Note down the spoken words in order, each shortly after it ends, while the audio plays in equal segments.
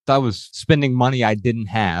I was spending money I didn't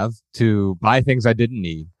have to buy things I didn't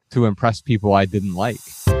need to impress people I didn't like.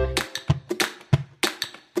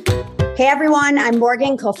 Hey everyone, I'm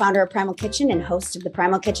Morgan, co-founder of Primal Kitchen and host of the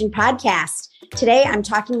Primal Kitchen podcast. Today, I'm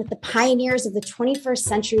talking with the pioneers of the 21st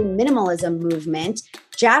century minimalism movement,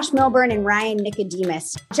 Josh Milburn and Ryan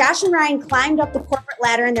Nicodemus. Josh and Ryan climbed up the corporate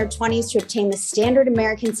ladder in their 20s to obtain the standard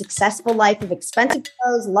American successful life of expensive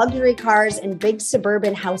clothes, luxury cars, and big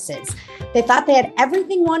suburban houses. They thought they had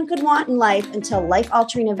everything one could want in life until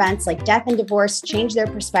life-altering events like death and divorce changed their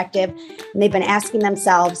perspective, and they've been asking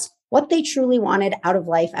themselves what they truly wanted out of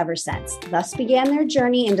life ever since. Thus began their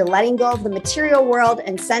journey into letting go of the material world,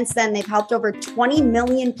 and since then, they've helped over 20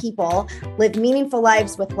 million people live meaningful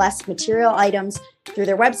lives with less material items through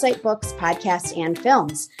their website, books, podcasts, and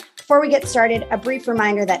films. Before we get started, a brief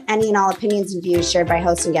reminder that any and all opinions and views shared by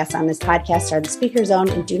hosts and guests on this podcast are the speaker's own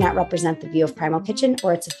and do not represent the view of Primal Kitchen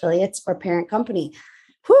or its affiliates or parent company.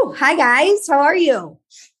 Whew. Hi, guys. How are you?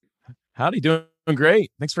 Howdy, doing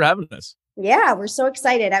great. Thanks for having us. Yeah, we're so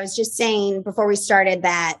excited. I was just saying before we started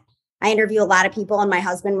that I interview a lot of people, and my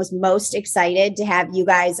husband was most excited to have you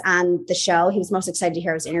guys on the show. He was most excited to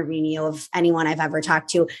hear I was interviewing you of anyone I've ever talked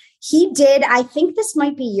to. He did, I think this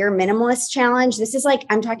might be your minimalist challenge. This is like,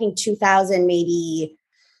 I'm talking 2000, maybe,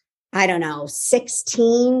 I don't know,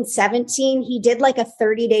 16, 17. He did like a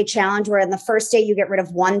 30-day challenge where on the first day you get rid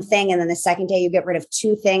of one thing, and then the second day you get rid of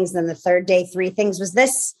two things, and then the third day, three things. Was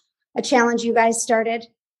this a challenge you guys started?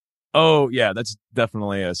 Oh, yeah, that's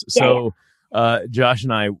definitely us. So Josh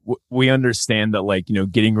and I, we understand that, like,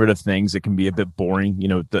 getting rid of things, it can be a bit boring.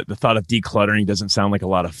 The thought of decluttering doesn't sound like a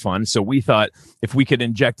lot of fun. So we thought if we could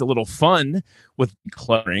inject a little fun with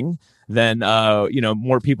decluttering, then,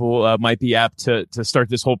 more people might be apt to start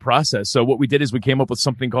this whole process. So what we did is we came up with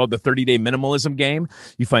something called the 30-day minimalism game.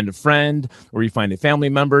 You find a friend or you find a family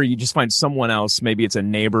member, you just find someone else, maybe it's a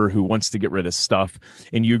neighbor who wants to get rid of stuff,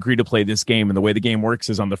 and you agree to play this game. And the way the game works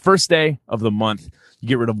is on the first day of the month, you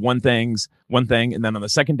get rid of one thing, and then on the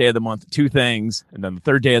second day of the month, two things, and then the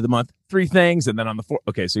third day of the month, three things, and then on the fourth.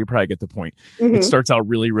 Okay, so you probably get the point. Mm-hmm. It starts out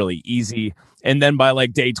really, really easy. And then by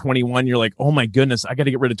like day 21, you're like, oh my goodness, I got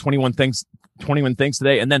to get rid of 21 things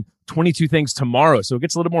today, and then 22 things tomorrow. So it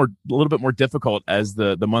gets a little bit more difficult as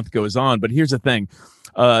the month goes on. But here's the thing.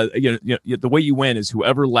 The way you win is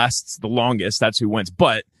whoever lasts the longest, that's who wins.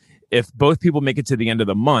 But if both people make it to the end of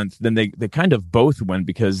the month, then they kind of both win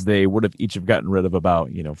because they would have each have gotten rid of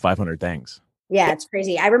about, 500 things. Yeah, it's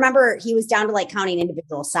crazy. I remember he was down to like counting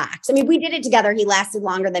individual socks. I mean, we did it together. He lasted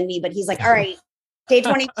longer than me, but he's like, all right, day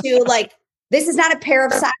 22, like, this is not a pair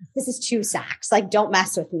of socks. This is two socks. Like, don't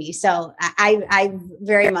mess with me. So I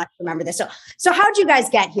very much remember this. So how'd you guys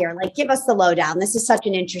get here? Like, give us the lowdown. This is such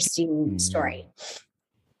an interesting story.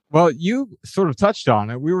 Well, you sort of touched on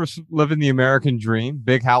it. We were living the American dream,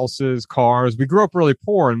 big houses, cars. We grew up really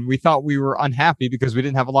poor, and we thought we were unhappy because we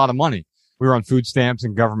didn't have a lot of money. We were on food stamps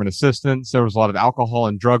and government assistance. There was a lot of alcohol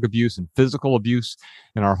and drug abuse and physical abuse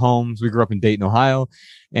in our homes. We grew up in Dayton, Ohio,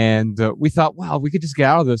 and we thought, wow, we could just get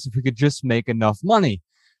out of this if we could just make enough money.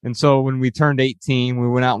 And so when we turned 18, we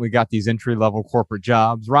went out and we got these entry-level corporate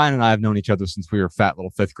jobs. Ryan and I have known each other since we were fat little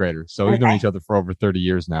fifth graders. So we've known each other for over 30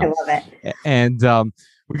 years now. I love it. And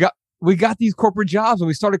we got these corporate jobs, and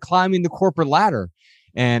we started climbing the corporate ladder.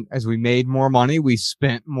 And as we made more money, we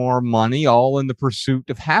spent more money, all in the pursuit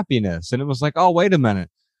of happiness. And it was like, oh, wait a minute.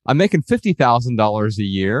 I'm making $50,000 a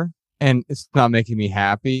year, and it's not making me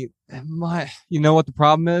happy. You know what the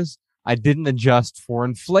problem is? I didn't adjust for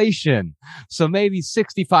inflation. So maybe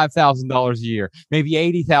 $65,000 a year, maybe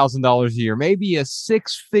 $80,000 a year, maybe a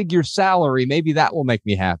six-figure salary. Maybe that will make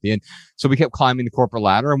me happy. And so we kept climbing the corporate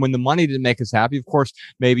ladder. And when the money didn't make us happy, of course,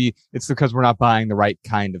 maybe it's because we're not buying the right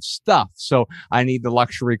kind of stuff. So I need the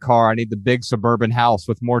luxury car. I need the big suburban house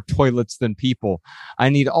with more toilets than people. I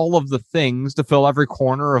need all of the things to fill every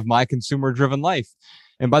corner of my consumer-driven life.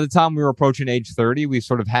 And by the time we were approaching age 30, we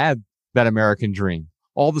sort of had that American dream.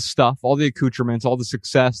 All the stuff, all the accoutrements, all the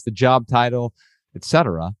success, the job title,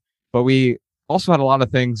 etc. But we also had a lot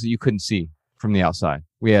of things that you couldn't see from the outside.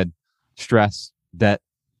 We had stress, debt,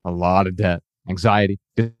 a lot of debt, anxiety,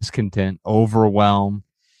 discontent, overwhelm.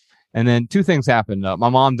 And then two things happened. My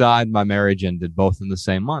mom died, my marriage ended, both in the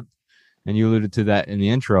same month. And you alluded to that in the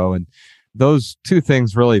intro. And those two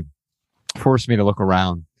things really forced me to look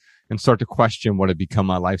around and start to question what had become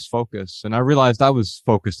my life's focus. And I realized I was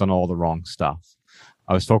focused on all the wrong stuff.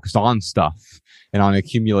 I was focused on stuff and on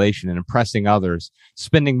accumulation and impressing others,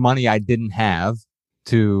 spending money I didn't have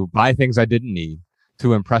to buy things I didn't need,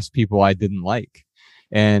 to impress people I didn't like.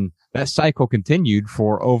 And that cycle continued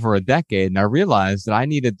for over a decade. And I realized that I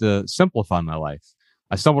needed to simplify my life.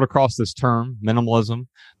 I stumbled across this term, minimalism.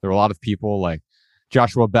 There were a lot of people like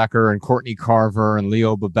Joshua Becker and Courtney Carver and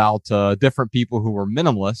Leo Babauta, different people who were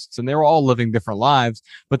minimalists, and they were all living different lives,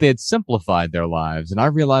 but they had simplified their lives. And I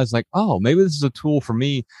realized like, oh, maybe this is a tool for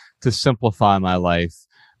me to simplify my life,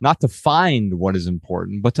 not to find what is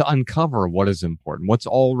important, but to uncover what is important, what's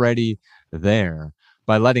already there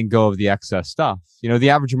by letting go of the excess stuff. You know, the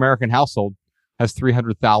average American household has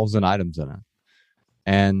 300,000 items in it.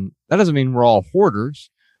 And that doesn't mean we're all hoarders.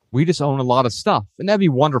 We just own a lot of stuff. And that'd be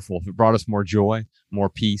wonderful if it brought us more joy, more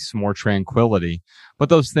peace, more tranquility. But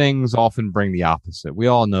those things often bring the opposite. We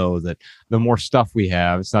all know that the more stuff we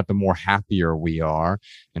have, it's not the more happier we are.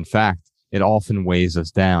 In fact, it often weighs us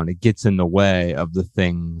down. It gets in the way of the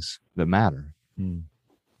things that matter.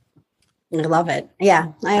 I love it.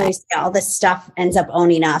 Yeah. I always say all this stuff ends up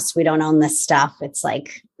owning us. We don't own this stuff. It's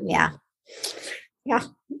like, yeah.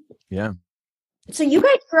 So you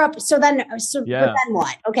guys grew up. But then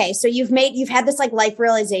what? Okay. So you've had this like life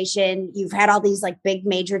realization. You've had all these like big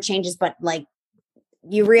major changes, but like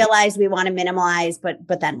you realize we want to minimalize,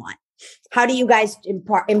 but then what? How do you guys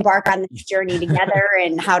embark on this journey together,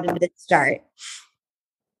 and how did it start?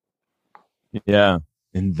 Yeah.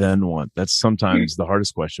 And then what? That's sometimes the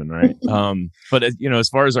hardest question, right? But as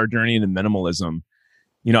far as our journey into minimalism,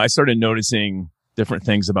 I started noticing different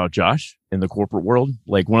things about Josh in the corporate world.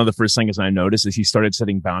 Like one of the first things I noticed is he started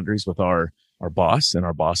setting boundaries with our boss and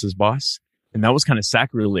our boss's boss. And that was kind of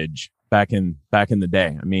sacrilege back in the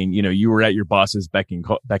day. I mean, you were at your boss's beck and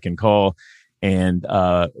call, and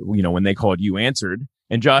when they called, you answered.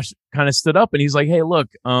 And Josh kind of stood up and he's like, "Hey, look,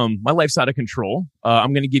 my life's out of control.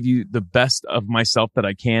 I'm going to give you the best of myself that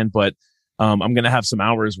I can, but I'm going to have some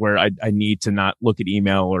hours where I need to not look at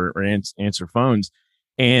email or answer phones."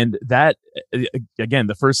 And that, again,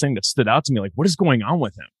 the first thing that stood out to me, like, what is going on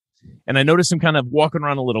with him? And I noticed him kind of walking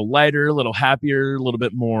around a little lighter, a little happier, a little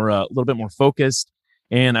bit more focused.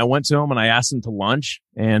 And I went to him and I asked him to lunch,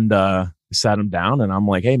 and sat him down, and I'm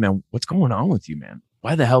like, "Hey, man, what's going on with you, man?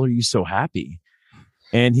 Why the hell are you so happy?"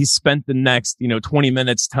 And he spent the next, 20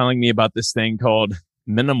 minutes telling me about this thing called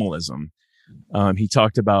minimalism. He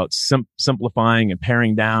talked about simplifying and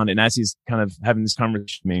paring down. And as he's kind of having this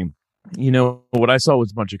conversation with me, what I saw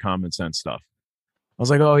was a bunch of common sense stuff. I was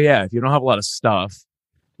like, oh yeah, if you don't have a lot of stuff,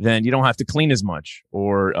 then you don't have to clean as much,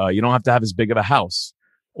 or you don't have to have as big of a house,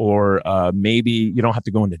 or maybe you don't have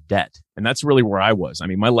to go into debt. And that's really where I was. I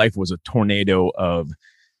mean, my life was a tornado of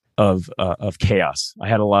chaos. I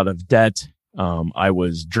had a lot of debt. I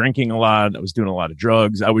was drinking a lot. I was doing a lot of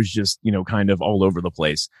drugs. I was just, kind of all over the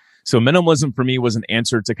place. So minimalism for me was an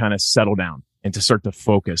answer to kind of settle down and to start to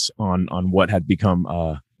focus on what had become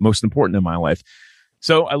most important in my life.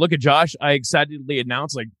 So I look at Josh. I excitedly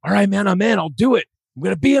announce, like, "All right, man, I'm in. I'll do it. I'm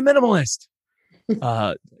going to be a minimalist."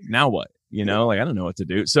 Now what? I don't know what to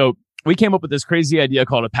do. So we came up with this crazy idea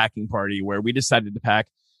called a packing party, where we decided to pack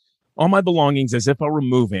all my belongings as if I were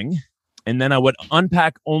moving. And then I would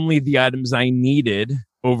unpack only the items I needed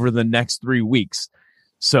over the next 3 weeks.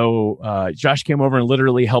 So Josh came over and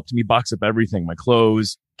literally helped me box up everything: my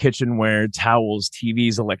clothes, kitchenware, towels,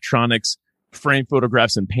 TVs, electronics, framed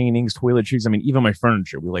photographs and paintings, toiletries. I mean, even my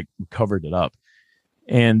furniture, we covered it up.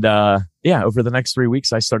 And over the next 3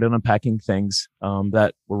 weeks, I started unpacking things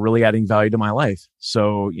that were really adding value to my life.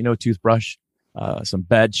 So, toothbrush, some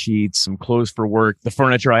bed sheets, some clothes for work, the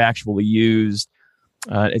furniture I actually used.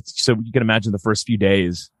 So you can imagine the first few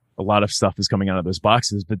days, a lot of stuff is coming out of those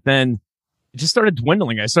boxes, but then it just started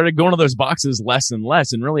dwindling. I started going to those boxes less and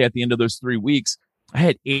less. And really at the end of those 3 weeks, I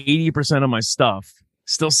had 80% of my stuff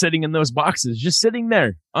still sitting in those boxes, just sitting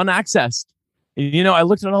there unaccessed. And, I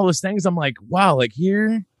looked at all those things. I'm like, wow, like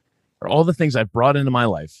here are all the things I've brought into my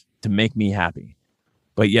life to make me happy,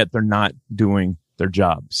 but yet they're not doing their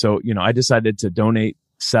job. So, I decided to donate,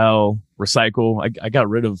 sell, recycle. I got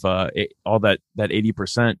rid of all that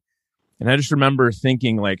 80%. And I just remember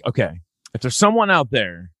thinking, like, okay, if there's someone out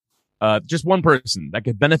there, just one person that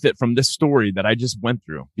could benefit from this story that I just went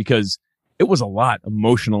through, because it was a lot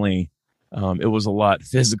emotionally, it was a lot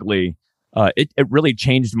physically. It really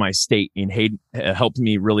changed my state and helped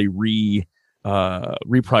me really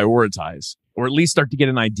reprioritize, or at least start to get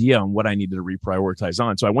an idea on what I needed to reprioritize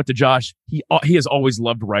on. So I went to Josh. He has always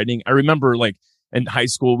loved writing. I remember, like, in high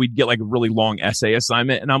school, we'd get like a really long essay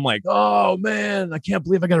assignment, and I'm like, oh man, I can't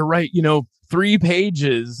believe I got to write, 3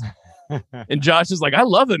 pages. And Josh is like, I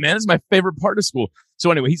love it, man. It's my favorite part of school.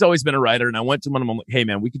 So anyway, he's always been a writer, and I went to him and I'm like, hey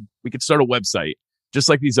man, we could start a website just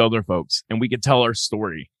like these other folks, and we could tell our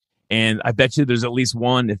story. And I bet you there's at least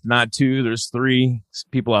one, if not 2, there's 3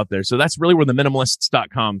 people out there. So that's really where the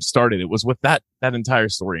minimalists.com started. It was with that entire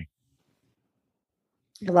story.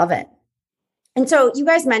 I love it. And so you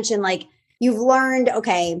guys mentioned like you've learned,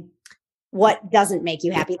 okay, what doesn't make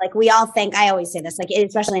you happy. Like we all think, I always say this, like,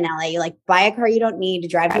 especially in LA, you like buy a car you don't need to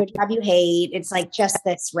drive to a job you hate. It's like just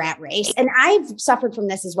this rat race. And I've suffered from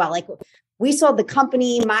this as well. Like we sold the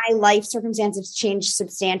company, my life circumstances changed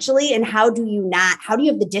substantially. And how do you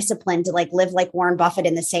have the discipline to like live like Warren Buffett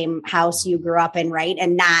in the same house you grew up in, right?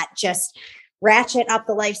 And not just ratchet up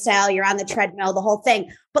the lifestyle, you're on the treadmill, the whole thing.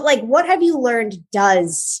 But like, what have you learned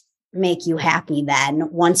does make you happy then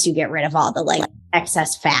once you get rid of all the like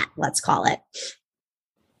excess fat, let's call it?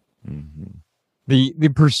 Mm-hmm. The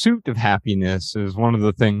pursuit of happiness is one of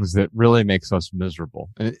the things that really makes us miserable.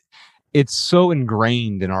 And it's so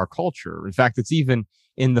ingrained in our culture. In fact, it's even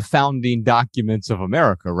in the founding documents of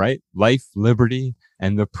America, right? Life, liberty,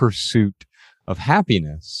 and the pursuit of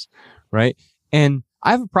happiness, right? And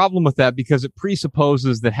I have a problem with that because it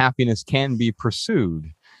presupposes that happiness can be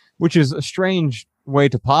pursued, which is a strange way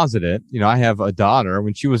to posit it. You know, I have a daughter.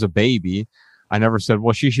 When she was a baby, I never said,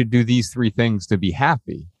 well, she should do these 3 things to be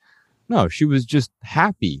happy. No, she was just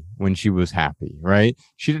happy when she was happy, right?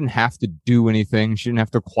 She didn't have to do anything. She didn't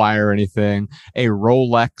have to acquire anything. A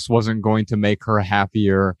Rolex wasn't going to make her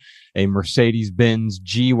happier. A Mercedes-Benz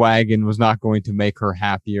G-Wagon was not going to make her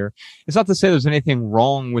happier. It's not to say there's anything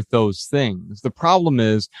wrong with those things. The problem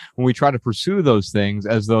is when we try to pursue those things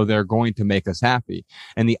as though they're going to make us happy.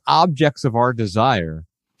 And the objects of our desire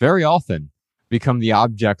very often become the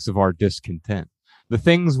objects of our discontent. The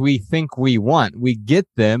things we think we want, we get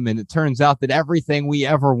them, and it turns out that everything we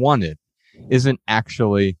ever wanted isn't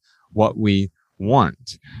actually what we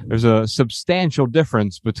want. There's a substantial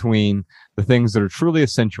difference between the things that are truly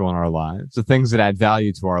essential in our lives, the things that add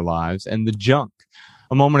value to our lives, and the junk.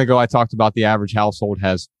 A moment ago, I talked about the average household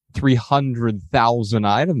has 300,000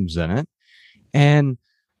 items in it, and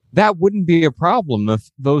that wouldn't be a problem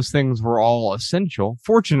if those things were all essential.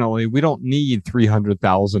 Fortunately, we don't need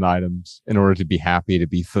 300,000 items in order to be happy, to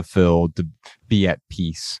be fulfilled, to be at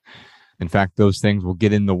peace. In fact, those things will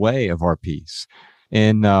get in the way of our peace.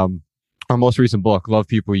 In our most recent book, Love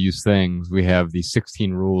People, Use Things, we have these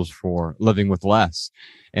 16 rules for living with less.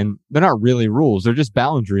 And they're not really rules. They're just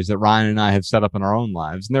boundaries that Ryan and I have set up in our own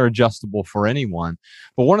lives. And they're adjustable for anyone.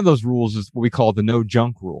 But one of those rules is what we call the no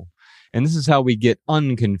junk rule. And this is how we get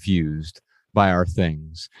unconfused by our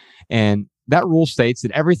things. And that rule states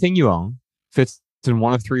that everything you own fits in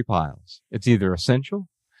one of 3 piles. It's either essential,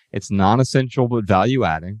 it's non-essential but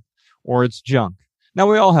value-adding, or it's junk. Now,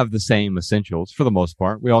 we all have the same essentials for the most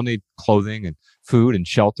part. We all need clothing and food and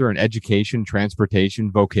shelter and education, transportation,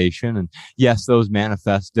 vocation. And yes, those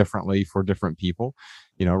manifest differently for different people.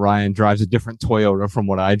 You know, Ryan drives a different Toyota from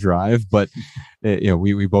what I drive, but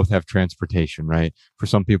we both have transportation, right? For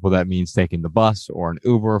some people, that means taking the bus or an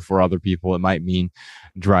Uber. For other people, it might mean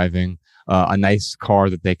driving a nice car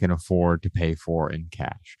that they can afford to pay for in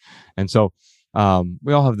cash. And so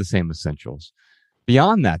we all have the same essentials.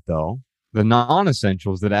 Beyond that, though, the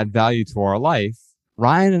non-essentials that add value to our life,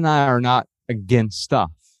 Ryan and I are not against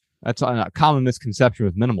stuff. That's a common misconception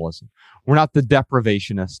with minimalism. We're not the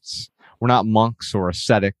deprivationists. We're not monks or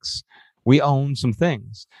ascetics. We own some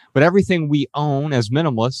things, but everything we own as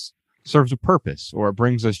minimalists serves a purpose, or it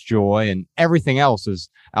brings us joy, and everything else is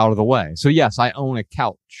out of the way. So yes, I own a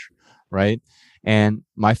couch, right? And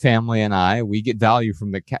my family and I, we get value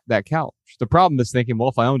from that couch. The problem is thinking, well,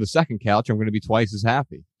 if I owned a second couch, I'm going to be twice as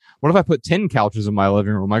happy. What if I put 10 couches in my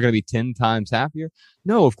living room? Am I going to be 10 times happier?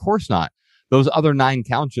 No, of course not. Those other 9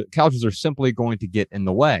 couches are simply going to get in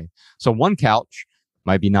the way. So one couch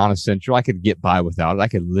might be non-essential. I could get by without it. I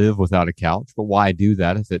could live without a couch, but why do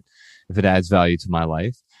that if it adds value to my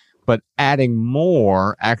life? But adding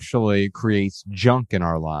more actually creates junk in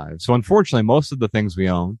our lives. So unfortunately, most of the things we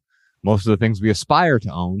own, most of the things we aspire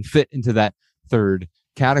to own, fit into that 3rd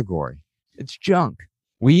category. It's junk.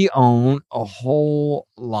 We own a whole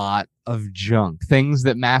lot of junk, things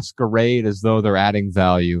that masquerade as though they're adding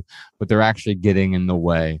value, but they're actually getting in the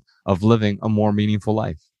way of living a more meaningful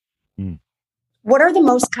life. What are the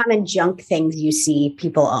most common junk things you see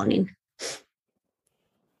people owning?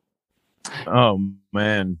 Oh,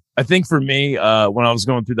 man. I think for me, when I was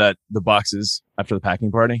going through the boxes after the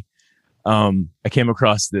packing party, I came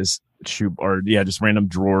across this just random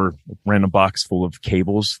drawer, random box full of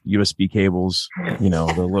cables, USB cables,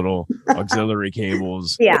 the little auxiliary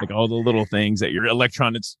cables, like all the little things that your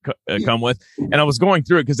electronics come with. And I was going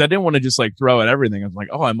through it because I didn't want to just like throw out everything. I was like,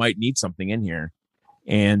 oh, I might need something in here.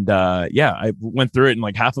 And I went through it, and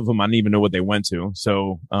like half of them, I didn't even know what they went to.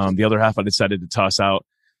 So the other half I decided to toss out.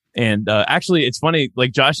 And actually, it's funny,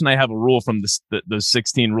 like Josh and I have a rule from the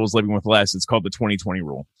 16 rules living with less. It's called the 20/20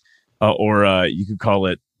 rule. Or you could call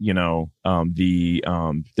it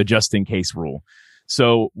the just in case rule.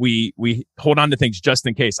 So we hold on to things just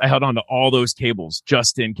in case. I held on to all those cables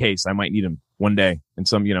just in case I might need them one day in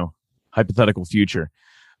some, hypothetical future.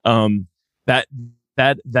 That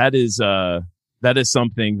is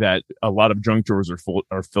something that a lot of junk drawers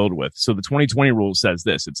are filled with. So the 2020 rule says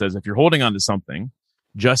this. It says if you're holding on to something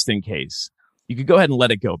just in case, you could go ahead and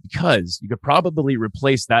let it go, because you could probably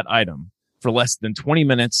replace that item for less than 20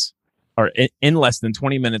 minutes or in less than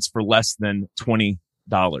 20 minutes for less than $20.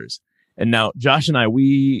 And now Josh and I,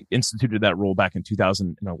 we instituted that rule back in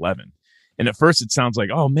 2011. And at first it sounds like,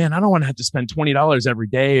 oh man, I don't want to have to spend $20 every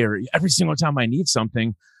day or every single time I need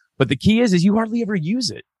something. But the key is you hardly ever use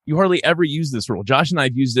it. You hardly ever use this rule. Josh and I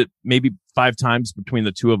have used it maybe 5 times between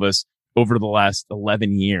the two of us over the last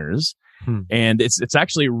 11 years. And it's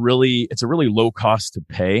actually a really low cost to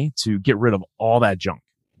pay to get rid of all that junk.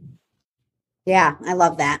 Yeah, I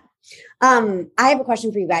love that. I have a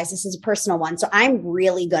question for you guys. This is a personal one. So I'm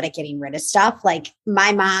really good at getting rid of stuff. Like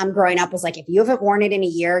my mom growing up was like, if you haven't worn it in a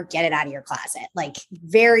year, get it out of your closet. Like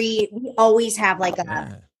we always have like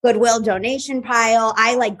a Goodwill donation pile.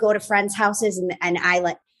 I like go to friends' houses and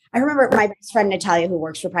I remember my best friend, Natalia, who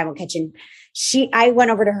works for Primal Kitchen. I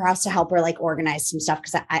went over to her house to help her like organize some stuff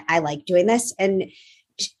because I like doing this. And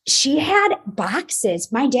she had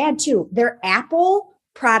boxes, my dad too, they're Apple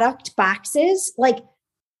product boxes, like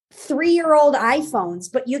 3-year-old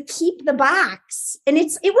iPhones, but you keep the box. And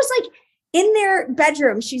it was like in their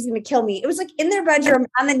bedroom. She's going to kill me. It was like in their bedroom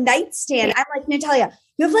on the nightstand. I'm like, Natalia,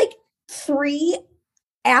 you have like 3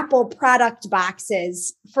 Apple product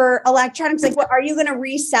boxes for electronics. Like, what are you going to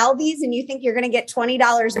resell these? And you think you're going to get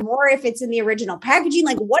 $20 more if it's in the original packaging?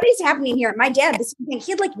 Like, what is happening here? My dad,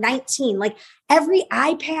 he had like 19, like every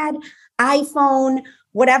iPad, iPhone,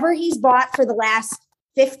 whatever he's bought for the last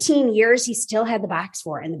 15 years, he still had the box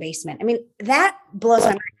for it in the basement. I mean, that blows my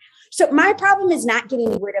mind. So my problem is not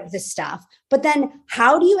getting rid of the stuff, but then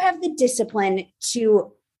how do you have the discipline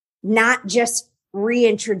to not just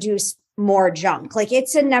reintroduce more junk? Like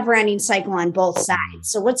it's a never ending cycle on both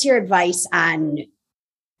sides. So what's your advice on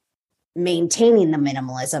maintaining the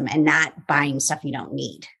minimalism and not buying stuff you don't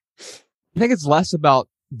need? I think it's less about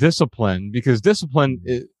discipline, because discipline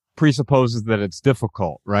presupposes that it's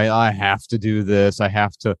difficult, right? I have to do this. I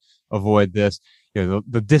have to avoid this.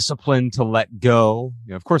 The discipline to let go.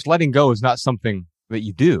 Of course, letting go is not something that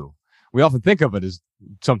you do. We often think of it as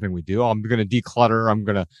something we do. I'm going to declutter. I'm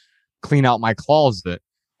going to clean out my closet.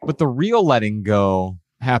 But the real letting go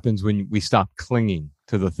happens when we stop clinging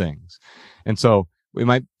to the things. And so we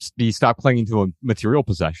might be stop clinging to a material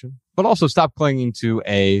possession, but also stop clinging to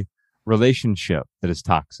a relationship that is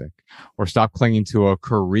toxic, or stop clinging to a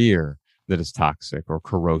career that is toxic or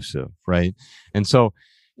corrosive, right? And so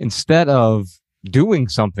instead of doing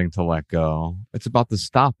something to let go, it's about the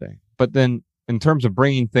stopping. But then in terms of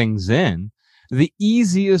bringing things in, the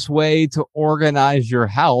easiest way to organize your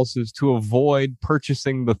house is to avoid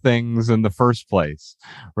purchasing the things in the first place,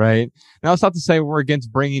 right? Now, it's not to say we're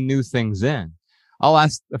against bringing new things in. I'll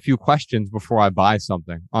ask a few questions before I buy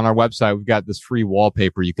something. On our website, we've got this free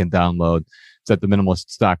wallpaper you can download. It's at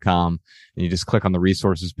theminimalists.com, and you just click on the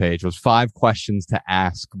resources page. There's 5 questions to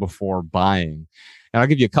ask before buying. And I'll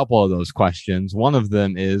give you a couple of those questions. One of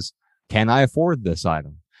them is, can I afford this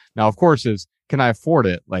item? Now, of course, can I afford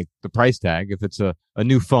it? Like the price tag. If it's a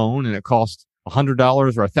new phone and it costs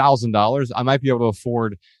 $100 or $1,000, I might be able to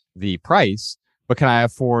afford the price, but can I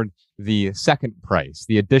afford the second price,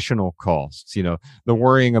 the additional costs, the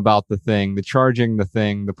worrying about the thing, the charging the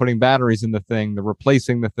thing, the putting batteries in the thing, the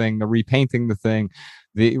replacing the thing, the repainting the thing,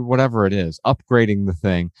 the whatever it is, upgrading the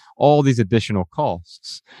thing, all these additional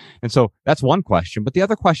costs. And so that's one question. But the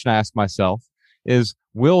other question I ask myself is,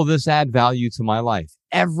 will this add value to my life?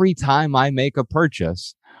 Every time I make a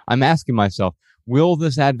purchase, I'm asking myself, will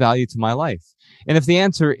this add value to my life? And if the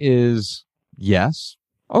answer is yes,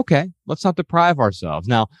 okay, let's not deprive ourselves.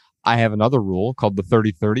 Now, I have another rule called the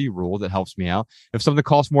 30-30 rule that helps me out. If something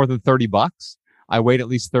costs more than $30, I wait at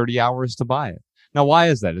least 30 hours to buy it. Now, why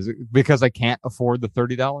is that? Is it because I can't afford the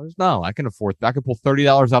 $30? No, I can pull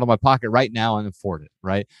 $30 out of my pocket right now and afford it,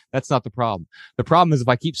 right? That's not the problem. The problem is if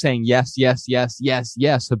I keep saying yes, yes, yes, yes,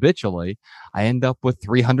 yes habitually, I end up with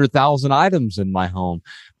 300,000 items in my home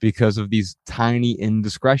because of these tiny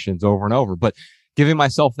indiscretions over and over. But giving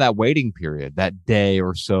myself that waiting period, that day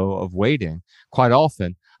or so of waiting, quite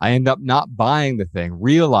often, I end up not buying the thing,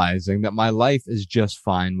 realizing that my life is just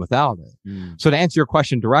fine without it. So to answer your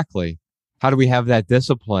question directly, how do we have that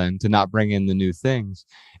discipline to not bring in the new things?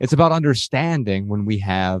 It's about understanding when we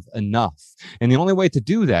have enough. And the only way to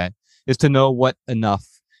do that is to know what enough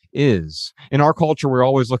is. In our culture, we're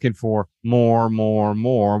always looking for more, more,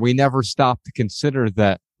 more. We never stop to consider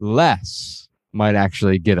that less might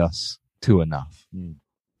actually get us to enough.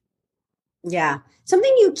 Yeah.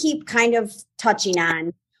 Something you keep kind of touching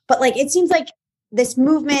on, but like, it seems like this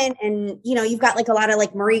movement and, you know, you've got like a lot of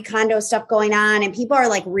like Marie Kondo stuff going on, and people are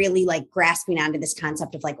like really like grasping onto this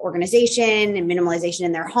concept of like organization and minimalization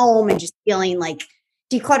in their home and just feeling like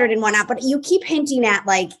decluttered and whatnot. But you keep hinting at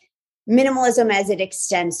like minimalism as it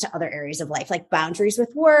extends to other areas of life, like boundaries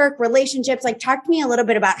with work, relationships. Like, talk to me a little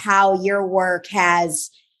bit about how your work has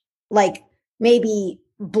like maybe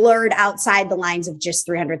blurred outside the lines of just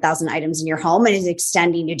 300,000 items in your home and is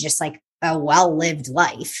extending to just like a well-lived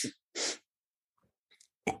life.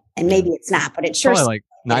 And maybe it's not, but it sure probably like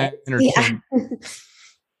 9 or 10.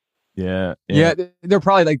 Yeah. There are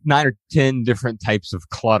probably like 9 or 10 different types of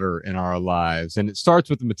clutter in our lives. And it starts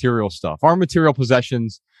with the material stuff. Our material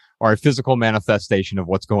possessions are a physical manifestation of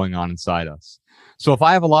what's going on inside us. So if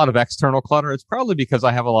I have a lot of external clutter, it's probably because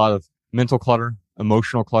I have a lot of mental clutter,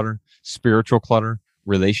 emotional clutter, spiritual clutter,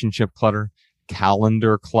 relationship clutter,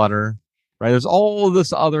 calendar clutter, right? There's all of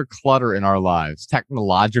this other clutter in our lives,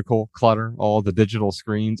 technological clutter, all the digital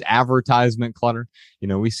screens, advertisement clutter. You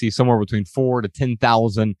know, we see somewhere between 4 to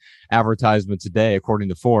 10,000 advertisements a day, according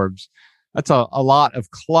to Forbes. That's a lot of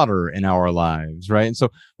clutter in our lives, right? And so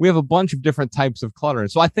we have a bunch of different types of clutter. And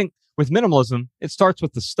so I think with minimalism, it starts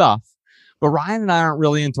with the stuff, but Ryan and I aren't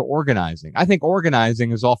really into organizing. I think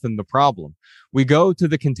organizing is often the problem. We go to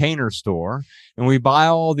the Container Store and we buy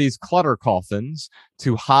all these clutter coffins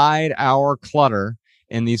to hide our clutter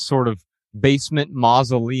in these sort of basement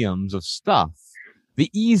mausoleums of stuff. The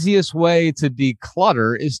easiest way to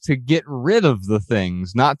declutter is to get rid of the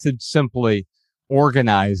things, not to simply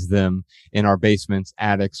organize them in our basements,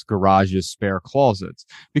 attics, garages, spare closets.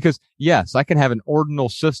 Because yes, I can have an ordinal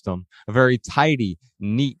system, a very tidy,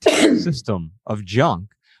 neat system of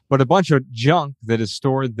junk, but a bunch of junk that is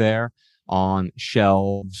stored there on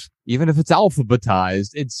shelves, even if it's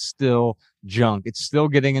alphabetized, it's still junk. It's still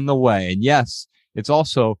getting in the way. And yes, it's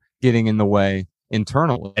also getting in the way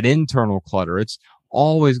internally, at internal clutter. It's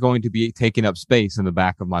always going to be taking up space in the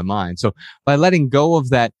back of my mind. So by letting go of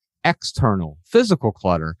that external physical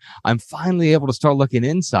clutter, I'm finally able to start looking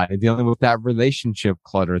inside and dealing with that relationship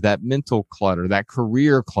clutter, that mental clutter, that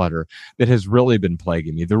career clutter that has really been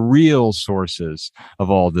plaguing me, the real sources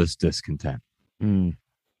of all this discontent.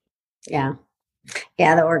 Yeah.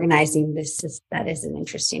 The organizing, that is an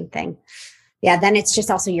interesting thing. Yeah. Then it's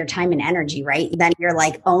just also your time and energy, right? Then you're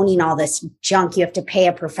like owning all this junk. You have to pay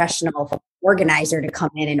a professional organizer to come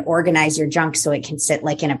in and organize your junk so it can sit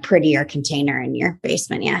like in a prettier container in your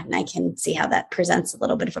basement. Yeah. And I can see how that presents a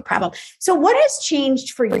little bit of a problem. So what has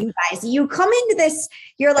changed for you guys? You come into this,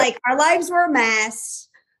 you're like, our lives were a mess.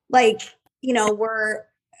 Like, you know,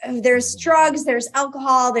 there's drugs, there's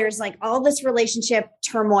alcohol, there's like all this relationship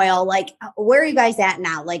turmoil. Like, where are you guys at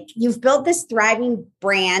now? Like, you've built this thriving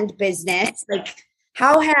brand business. Like,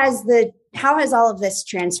 how has all of this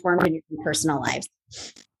transformed in your personal lives?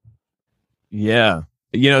 Yeah.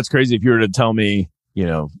 You know, it's crazy if you were to tell me,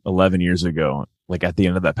 11 years ago, like at the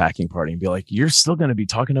end of that packing party and be like, you're still going to be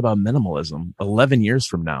talking about minimalism 11 years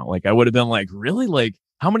from now. Like, I would have been like, really? Like,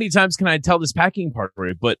 how many times can I tell this packing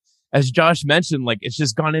party? But as Josh mentioned, like, it's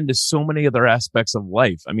just gone into so many other aspects of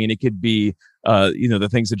life. I mean, it could be, the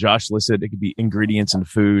things that Josh listed. It could be ingredients in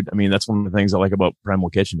food. I mean, that's one of the things I like about Primal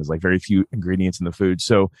Kitchen is like very few ingredients in the food.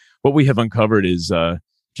 So what we have uncovered is,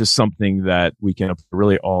 just something that we can apply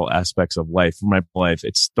really all aspects of life. For my life,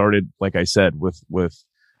 it started, like I said, with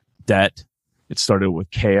debt. It started with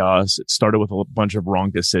chaos. It started with a bunch of wrong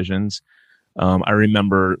decisions. I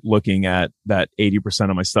remember looking at that 80%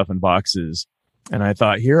 of my stuff in boxes, and I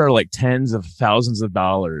thought, here are like tens of thousands of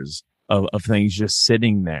dollars of things just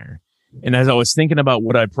sitting there. And as I was thinking about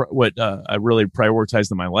what I really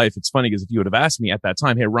prioritized in my life, it's funny because if you would have asked me at that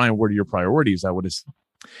time, hey, Ryan, what are your priorities? I would have said,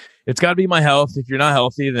 it's got to be my health. If you're not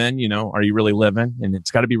healthy, then, are you really living? And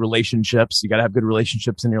it's got to be relationships. You got to have good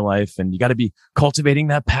relationships in your life, and you got to be cultivating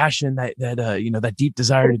that passion, that deep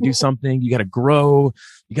desire to do something. You got to grow.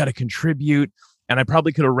 You got to contribute. And I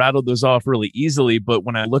probably could have rattled those off really easily. But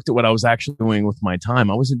when I looked at what I was actually doing with my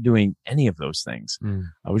time, I wasn't doing any of those things.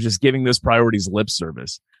 I was just giving those priorities lip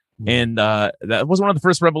service. And that was one of the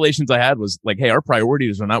first revelations I had was like, hey, our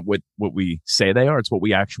priorities are not what we say they are. It's what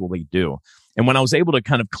we actually do. And when I was able to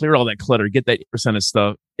kind of clear all that clutter, get that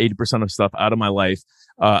 80% of stuff out of my life,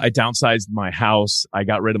 I downsized my house. I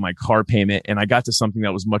got rid of my car payment, and I got to something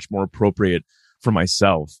that was much more appropriate for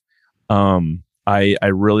myself. I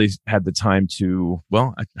really had the time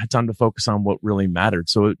I had time to focus on what really mattered.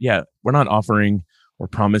 So yeah, we're not offering or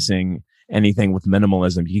promising anything with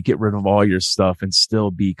minimalism. You get rid of all your stuff and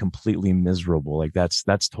still be completely miserable. Like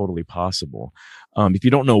that's totally possible. If you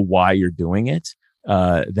don't know why you're doing it,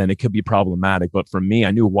 then it could be problematic. But for me,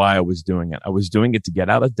 I knew why I was doing it. I was doing it to get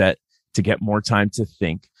out of debt, to get more time to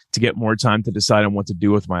think, to get more time to decide on what to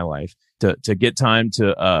do with my life, to get time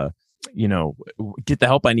to, get the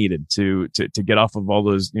help I needed to get off of all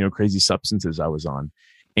those, crazy substances I was on.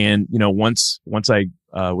 And, once I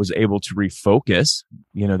was able to refocus,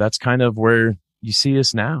 that's kind of where you see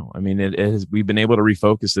us now. I mean, we've been able to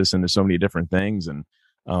refocus this into so many different things. And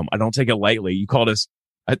I don't take it lightly. You called us,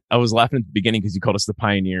 I was laughing at the beginning because you called us the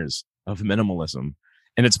pioneers of minimalism.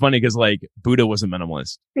 And it's funny because like Buddha was a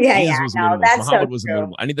minimalist. Jesus was a minimalist. That's Muhammad so was a true.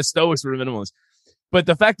 minimalist. I mean, the Stoics were a minimalist. But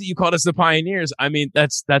the fact that you called us the pioneers, I mean,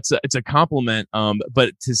 it's a compliment.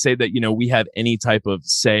 But to say that, we have any type of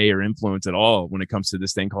say or influence at all when it comes to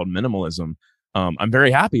this thing called minimalism, I'm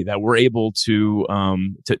very happy that we're able to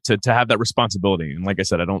have that responsibility. And like I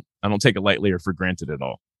said, I don't take it lightly or for granted at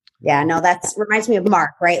all. Yeah, no, that's reminds me of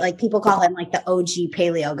Mark, right? Like people call him like the OG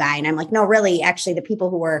paleo guy. And I'm like, no, really, actually the people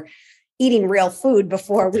who were eating real food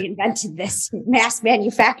before we invented this mass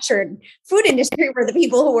manufactured food industry were the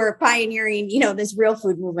people who were pioneering, this real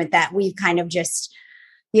food movement that we've kind of just,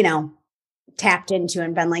 tapped into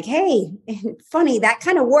and been like, hey, funny, that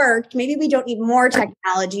kind of worked. Maybe we don't need more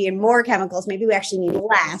technology and more chemicals. Maybe we actually need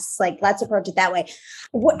less. Like, let's approach it that way.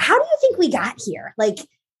 How do you think we got here? Like,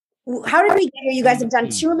 how did we get here? You guys have done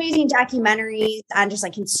 2 amazing documentaries on just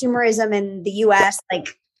like consumerism in the US. Like,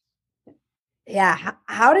 yeah.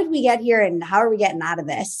 How did we get here and how are we getting out of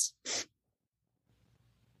this?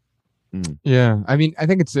 Yeah. I mean, I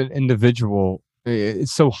think it's an individual.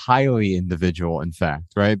 It's so highly individual, in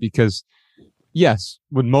fact, right? Because yes,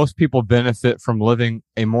 would most people benefit from living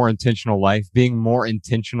a more intentional life, being more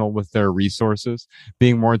intentional with their resources,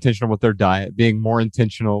 being more intentional with their diet, being more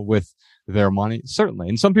intentional with their money? Certainly.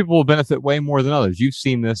 And some people will benefit way more than others. You've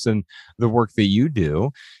seen this in the work that you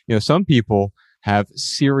do. Some people have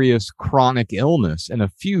serious chronic illness and a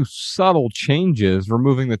few subtle changes,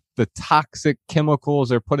 removing the toxic chemicals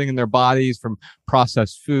they're putting in their bodies from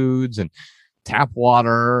processed foods and tap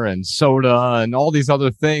water and soda and all these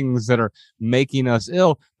other things that are making us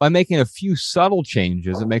ill. By making a few subtle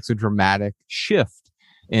changes, it makes a dramatic shift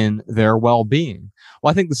in their well-being.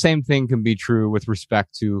 Well, I think the same thing can be true with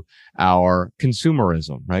respect to our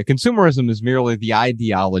consumerism, right? Consumerism is merely the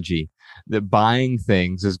ideology that buying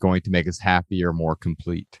things is going to make us happier, more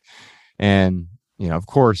complete. And, of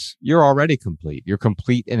course, you're already complete. You're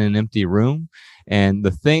complete in an empty room. And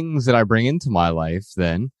the things that I bring into my life,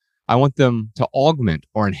 then I want them to augment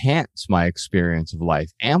or enhance my experience of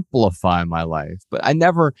life, amplify my life. But I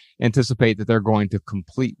never anticipate that they're going to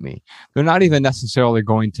complete me. They're not even necessarily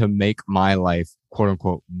going to make my life, quote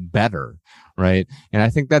unquote, better. Right. And I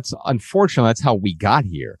think that's unfortunately, that's how we got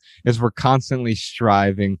here, is we're constantly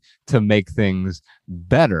striving to make things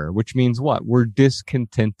better, which means what? We're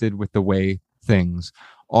discontented with the way things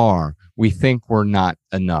are. We think we're not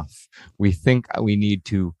enough. We think we need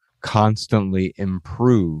to constantly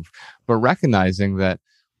improve, but recognizing that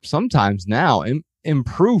sometimes now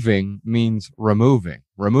improving means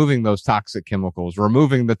removing those toxic chemicals,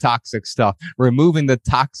 removing the toxic stuff, removing the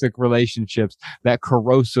toxic relationships, that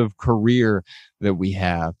corrosive career that we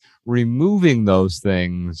have. Removing those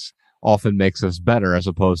things often makes us better, as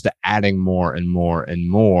opposed to adding more and more and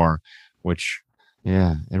more, which,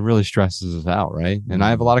 yeah, it really stresses us out, right? And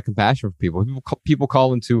I have a lot of compassion for people. People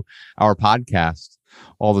call into our podcast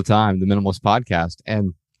all the time, the Minimalist podcast,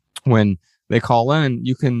 and when they call in,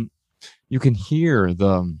 you can hear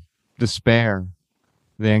the despair,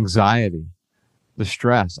 the anxiety, the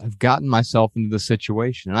stress. I've gotten myself into the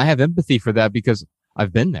situation, and I have empathy for that because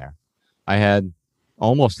I've been there. I had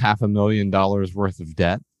almost $500,000 worth of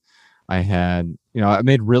debt. I had, I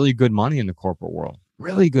made really good money in the corporate world,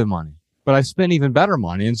 really good money, but I spent even better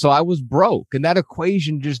money. And so I was broke, and that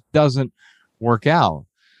equation just doesn't work out.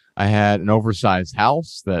 I had an oversized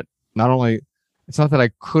house that it's not that I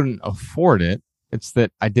couldn't afford it. It's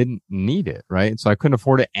that I didn't need it, right? So I couldn't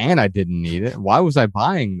afford it and I didn't need it. Why was I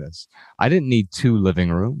buying this? I didn't need 2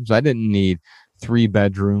 living rooms. I didn't need 3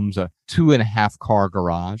 bedrooms, a 2.5 car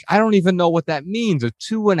garage. I don't even know what that means. A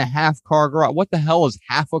 2.5 car garage. What the hell is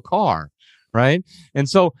half a car, right? And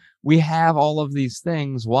so we have all of these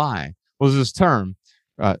things. Why? Well, there's this term.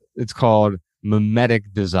 It's called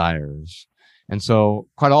mimetic desires. And so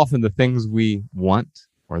quite often the things we want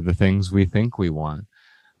or the things we think we want,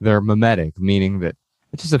 they're mimetic, meaning that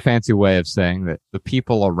it's just a fancy way of saying that the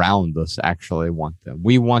people around us actually want them.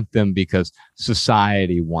 We want them because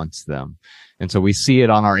society wants them. And so we see it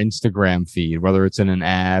on our Instagram feed, whether it's in an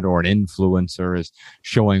ad or an influencer is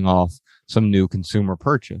showing off some new consumer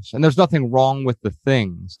purchase. And there's nothing wrong with the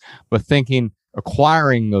things, but thinking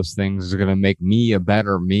acquiring those things is going to make me a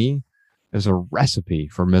better me is a recipe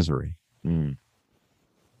for misery. Mm.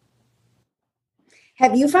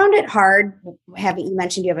 Have you found it hard? You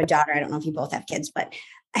mentioned you have a daughter. I don't know if you both have kids, but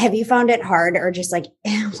have you found it hard, or just like,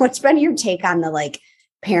 what's been your take on the like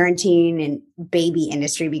parenting and baby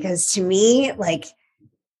industry? Because to me, like,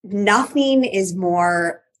 nothing is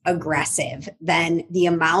more aggressive than the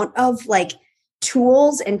amount of like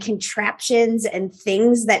tools and contraptions and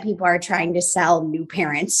things that people are trying to sell new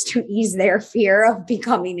parents to ease their fear of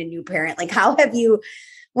becoming a new parent. Like,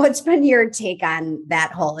 what's been your take on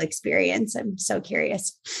that whole experience? I'm so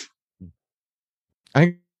curious. I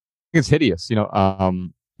think it's hideous.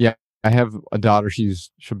 Yeah, I have a daughter.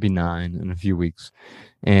 She'll be 9 in a few weeks.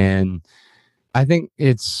 And I think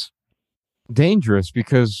it's dangerous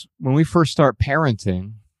because when we first start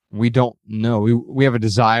parenting, we don't know. We have a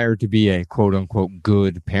desire to be a quote unquote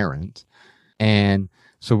good parent. And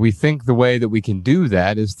so we think the way that we can do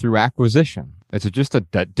that is through acquisition. It's just a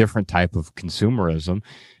different type of consumerism.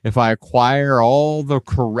 If I acquire all the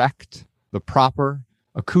proper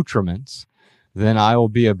accoutrements, then I will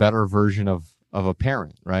be a better version of a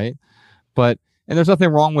parent, right? And there's nothing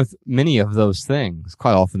wrong with many of those things.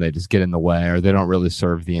 Quite often they just get in the way, or they don't really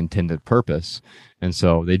serve the intended purpose. And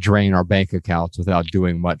so they drain our bank accounts without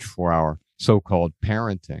doing much for our so-called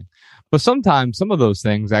parenting. But sometimes some of those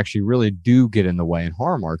things actually really do get in the way and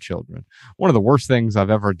harm our children. One of the worst things I've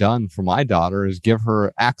ever done for my daughter is give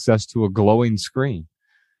her access to a glowing screen.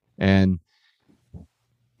 And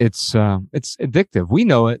it's addictive. We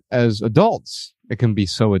know it as adults. It can be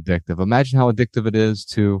so addictive. Imagine how addictive it is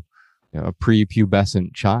to a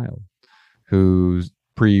prepubescent child whose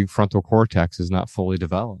prefrontal cortex is not fully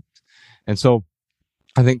developed. And so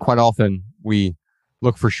I think quite often we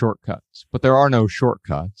look for shortcuts, but there are no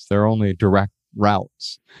shortcuts. There are only direct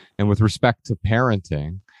routes. And with respect to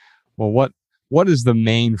parenting, well, what is the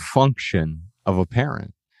main function of a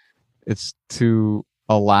parent? It's to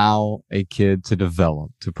allow a kid to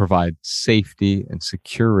develop, to provide safety and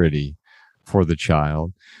security for the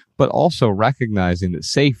child, but also recognizing that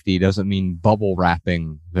safety doesn't mean bubble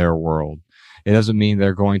wrapping their world. It doesn't mean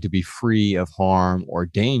they're going to be free of harm or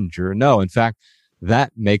danger. No, in fact,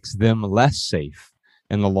 that makes them less safe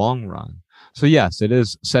in the long run. So yes, it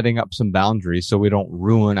is setting up some boundaries so we don't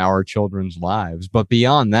ruin our children's lives. But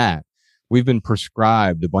beyond that, we've been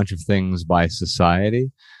prescribed a bunch of things by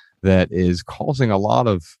society that is causing a lot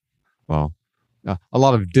of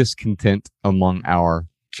discontent among our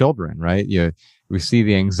children, right? We see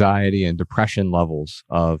the anxiety and depression levels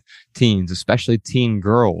of teens, especially teen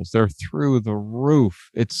girls. They're through the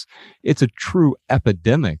roof. It's a true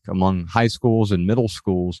epidemic among high schools and middle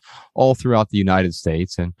schools all throughout the United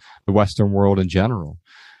States and the Western world in general.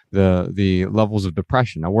 The levels of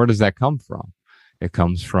depression. Now, where does that come from? It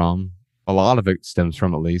comes from, a lot of it stems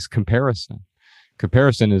from, at least, comparison.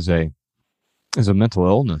 Comparison is a mental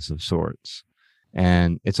illness of sorts.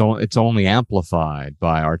 And it's only amplified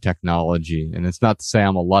by our technology. And it's not to say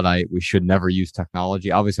I'm a Luddite. We should never use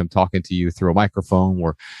technology. Obviously, I'm talking to you through a microphone.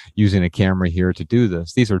 We're using a camera here to do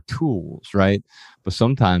this. These are tools, right? But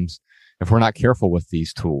sometimes if we're not careful with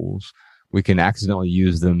these tools, we can accidentally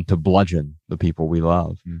use them to bludgeon the people we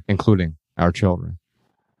love, including our children.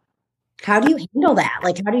 How do you handle that?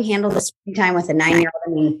 Like, how do you handle the screen time with a 9-year-old? I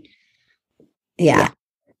mean, yeah.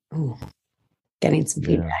 Ooh. Getting some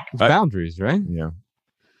feedback. Boundaries, right? Yeah.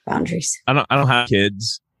 Boundaries. I don't have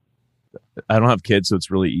kids. I don't have kids, so it's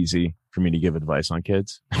really easy for me to give advice on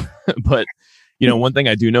kids. But, one thing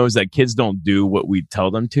I do know is that kids don't do what we tell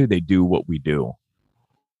them to. They do what we do.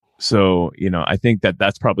 So, I think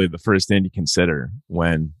that's probably the first thing to consider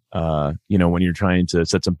when you're trying to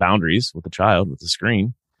set some boundaries with a child with the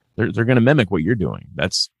screen. They're going to mimic what you're doing.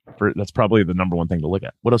 That's probably the number one thing to look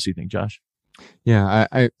at. What else do you think, Josh? Yeah,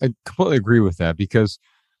 I completely agree with that, because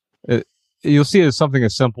you'll see it as something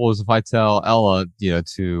as simple as if I tell Ella,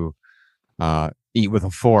 to eat with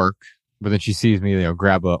a fork, but then she sees me,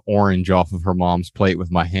 grab an orange off of her mom's plate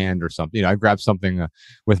with my hand or something. I grab something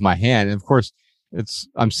with my hand, and of course,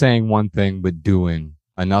 I'm saying one thing but doing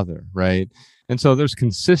another, right? And so there's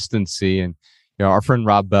consistency, and our friend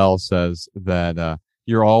Rob Bell says that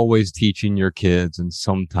you're always teaching your kids, and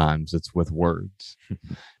sometimes it's with words.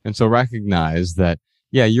 And so recognize that,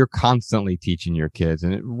 you're constantly teaching your kids,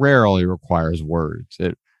 and it rarely requires words.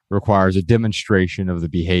 It requires a demonstration of the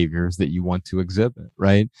behaviors that you want to exhibit,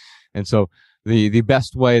 right? And so the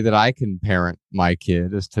best way that I can parent my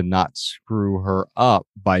kid is to not screw her up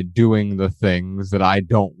by doing the things that I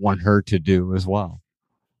don't want her to do as well.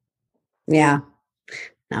 Yeah.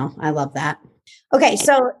 No, I love that. Okay,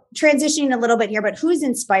 so transitioning a little bit here, but who's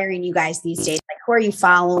inspiring you guys these days? Like, who are you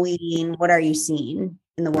following? What are you seeing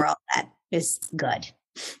in the world that is good?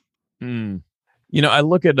 I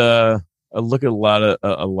look at a lot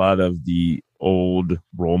of the old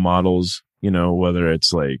role models. Whether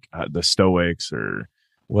it's like the Stoics or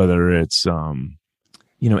whether it's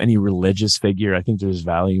any religious figure. I think there's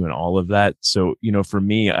value in all of that. So for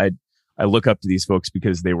me, I look up to these folks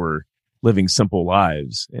because they were living simple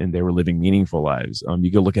lives and they were living meaningful lives.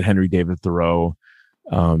 You can look at Henry David Thoreau.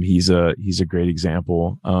 He's a great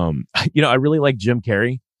example. I really like Jim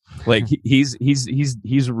Carrey. Like he's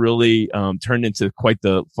really turned into quite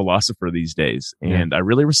the philosopher these days, and I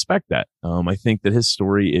really respect that. I think that his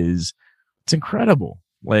story it's incredible.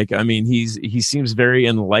 Like, I mean, he seems very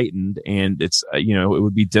enlightened, and it's it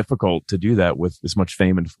would be difficult to do that with as much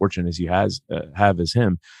fame and fortune as he have as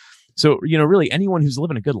him. So really anyone who's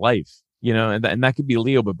living a good life, and that could be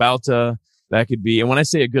Leo Babauta, that could be, and when I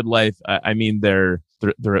say a good life, I mean they're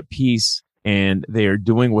at peace. And they are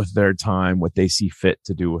doing with their time what they see fit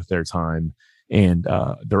to do with their time. And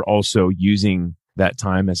they're also using that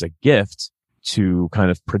time as a gift to kind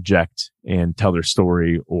of project and tell their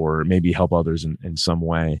story or maybe help others in some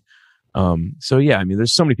way. So, yeah, I mean,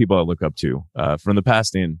 there's so many people I look up to from the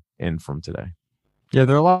past and from today. Yeah,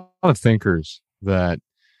 there are a lot of thinkers that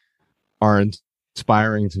are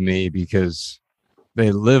inspiring to me because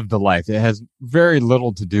they live the life. It has very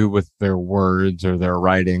little to do with their words or their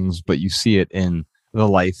writings, but you see it in the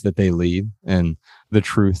life that they lead and the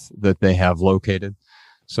truth that they have located.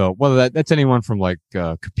 So whether that's anyone from like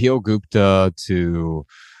Kapil Gupta to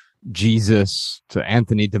Jesus to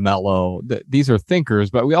Anthony DeMello, these are thinkers,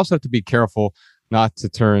 but we also have to be careful not to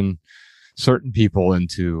turn certain people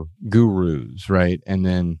into gurus, right? And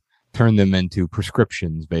then turn them into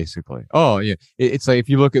prescriptions, basically. Oh, yeah. It's like if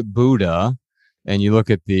you look at Buddha, and you look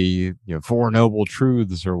at the Four Noble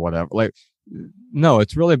Truths or whatever, like, no,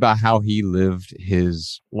 it's really about how he lived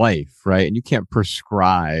his life, right? And you can't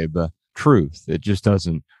prescribe truth. It just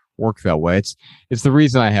doesn't work that way. It's the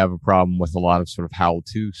reason I have a problem with a lot of sort of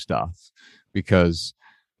how-to stuff, because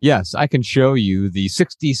yes, I can show you the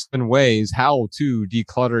 67 ways how to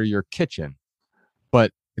declutter your kitchen. But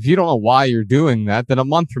if you don't know why you're doing that, then a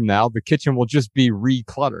month from now, the kitchen will just be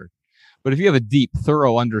recluttered. But if you have a deep,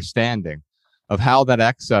 thorough understanding of how that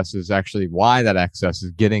excess is actually, why that excess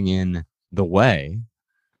is getting in the way,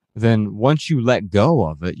 then once you let go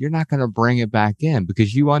of it, you're not going to bring it back in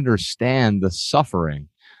because you understand the suffering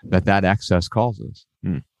that excess causes.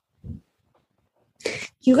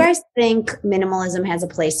 You guys think minimalism has a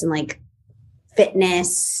place in like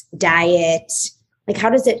fitness, diet? Like, how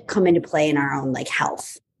does it come into play in our own like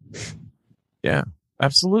health? Yeah,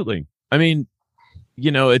 absolutely. I mean,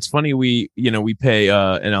 it's funny. We pay,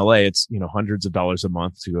 in LA, it's, hundreds of dollars a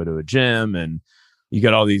month to go to a gym, and you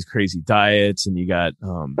got all these crazy diets and you got,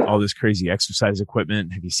 all this crazy exercise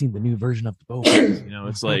equipment. Have you seen the new version of the BOPUS?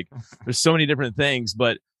 It's like, there's so many different things,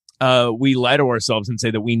 but, we lie to ourselves and say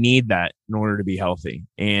that we need that in order to be healthy.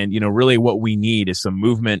 And, really what we need is some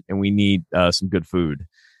movement, and we need, some good food.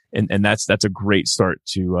 And that's a great start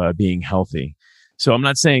to, being healthy. So I'm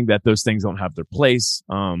not saying that those things don't have their place.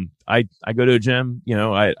 I go to a gym,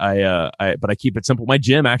 but I keep it simple. My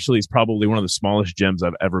gym actually is probably one of the smallest gyms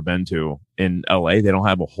I've ever been to in LA. They don't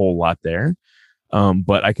have a whole lot there.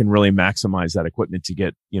 But I can really maximize that equipment to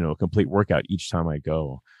get, a complete workout each time I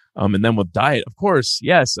go. And then with diet, of course,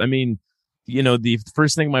 yes. I mean, the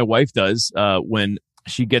first thing my wife does, when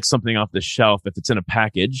she gets something off the shelf, if it's in a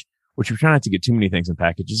package, which we try not to get too many things in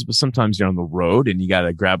packages, but sometimes you're on the road and you got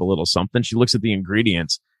to grab a little something. She looks at the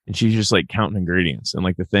ingredients and she's just like counting ingredients, and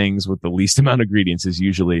like the things with the least amount of ingredients is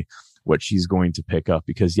usually what she's going to pick up,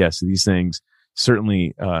 because yes, these things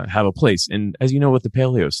certainly have a place. And as you know, with the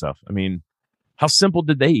paleo stuff, I mean, how simple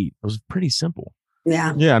did they eat? It was pretty simple.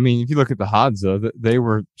 Yeah. Yeah. I mean, if you look at the Hadza, they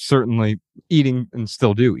were certainly eating and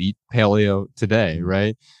still do eat paleo today.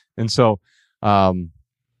 Right. And so,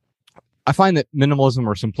 I find that minimalism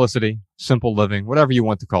or simplicity, simple living, whatever you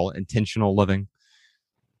want to call it, intentional living,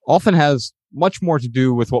 often has much more to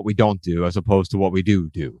do with what we don't do as opposed to what we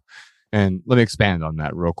do. And let me expand on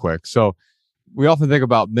that real quick. So we often think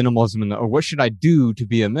about minimalism and what should I do to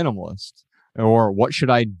be a minimalist? Or what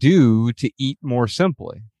should I do to eat more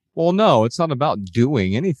simply? Well, no, it's not about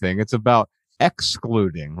doing anything. It's about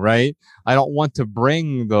excluding, right? I don't want to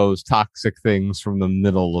bring those toxic things from the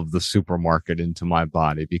middle of the supermarket into my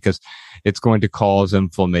body because it's going to cause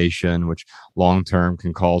inflammation, which long term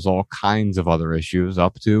can cause all kinds of other issues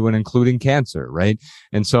up to and including cancer, right?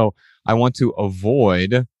 And so I want to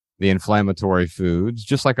avoid the inflammatory foods,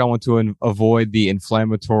 just like I want to avoid the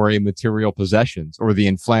inflammatory material possessions or the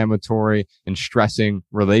inflammatory and stressing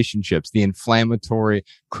relationships, the inflammatory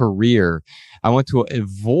career. I want to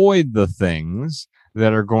avoid the things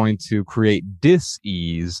that are going to create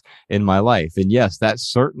dis-ease in my life. And yes, that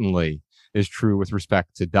certainly is true with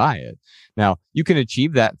respect to diet. Now, you can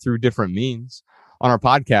achieve that through different means. On our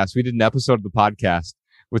podcast, we did an episode of the podcast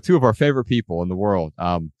with two of our favorite people in the world.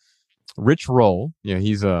 Rich Roll,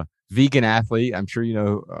 he's a vegan athlete. I'm sure you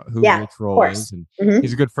know who Rich Roll is, and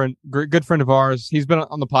he's a good friend of ours. He's been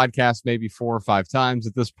on the podcast maybe 4 or 5 times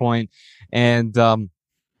at this point, and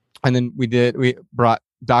then we brought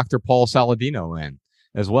Dr. Paul Saladino in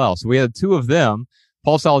as well. So we had 2 of them.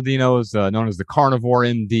 Paul Saladino is known as the Carnivore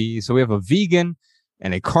MD. So we have a vegan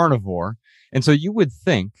and a carnivore, and so you would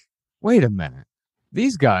think, wait a minute.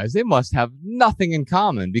 These guys, they must have nothing in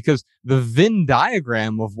common, because the Venn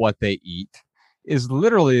diagram of what they eat is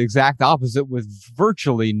literally the exact opposite with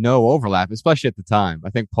virtually no overlap, especially at the time. I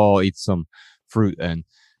think Paul eats some fruit and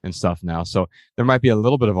stuff now. So there might be a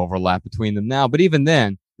little bit of overlap between them now. But even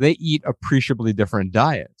then, they eat appreciably different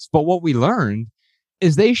diets. But what we learned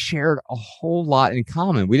is they shared a whole lot in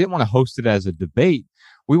common. We didn't want to host it as a debate.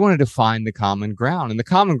 We wanted to find the common ground. And the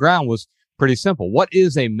common ground was pretty simple. What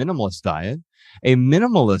is a minimalist diet? A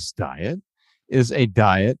minimalist diet is a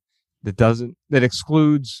diet that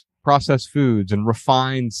excludes processed foods and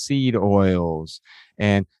refined seed oils.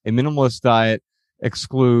 And a minimalist diet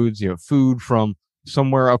excludes, food from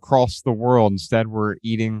somewhere across the world. Instead, we're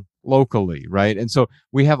eating locally, right? And so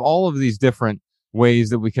we have all of these different ways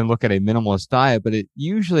that we can look at a minimalist diet, but it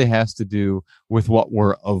usually has to do with what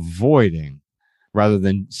we're avoiding rather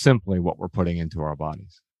than simply what we're putting into our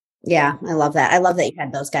bodies. Yeah, I love that. I love that you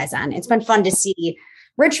had those guys on. It's been fun to see.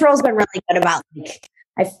 Rich Roll's been really good about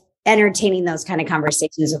entertaining those kind of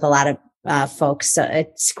conversations with a lot of folks. So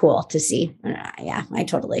it's cool to see. Yeah, I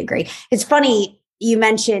totally agree. It's funny. You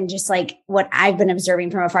mentioned just like what I've been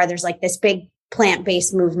observing from afar. There's like this big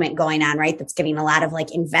plant-based movement going on, right? That's getting a lot of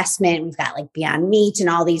like investment. We've got like Beyond Meat and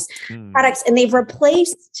all these products, and they've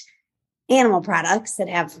replaced animal products that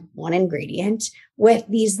have one ingredient with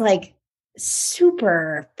these like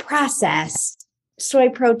super processed soy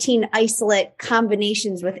protein isolate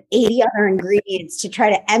combinations with 80 other ingredients to try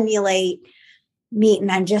to emulate meat. And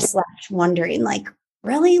I'm just left wondering, like,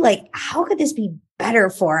 really, like, how could this be better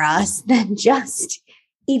for us than just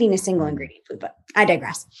eating a single ingredient food? But I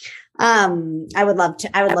digress. I would love to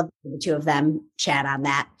the 2 of them chat on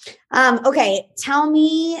that. Okay. Tell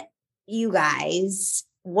me, you guys,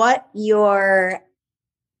 what your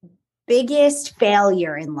biggest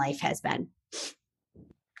failure in life has been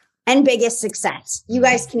and biggest success. You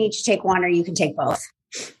guys can each take one, or you can take both.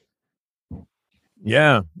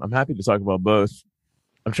 Yeah, I'm happy to talk about both.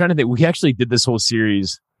 I'm trying to think. We actually did this whole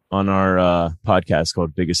series on our podcast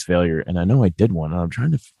called Biggest Failure, and I know I did one. I'm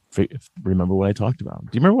trying to remember what I talked about. Do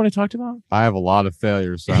you remember what I talked about? I have a lot of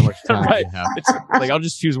failures, so how much time do you have? It's like, I'll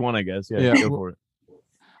just choose one, I guess. Yeah. Go for it.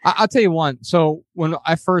 I'll tell you one. So when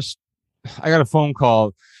I got a phone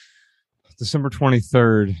call December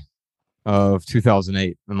 23rd of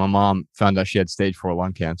 2008, and my mom found out she had stage 4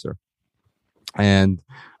 lung cancer. And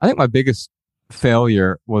I think my biggest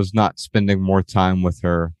failure was not spending more time with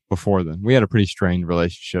her before then. We had a pretty strained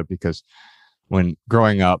relationship because when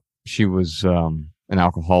growing up, she was an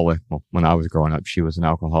alcoholic. Well, when I was growing up, she was an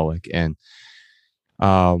alcoholic. And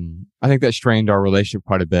I think that strained our relationship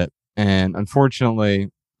quite a bit. And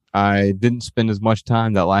unfortunately, I didn't spend as much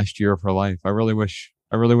time that last year of her life. I really wish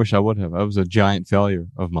I would have. That was a giant failure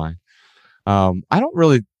of mine. I don't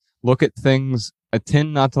really look at things. I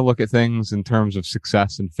tend not to look at things in terms of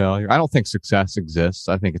success and failure. I don't think success exists.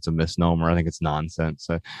 I think it's a misnomer. I think it's nonsense.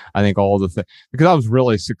 I think all the things, because I was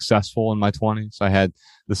really successful in my 20s. I had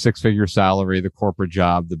the 6-figure salary, the corporate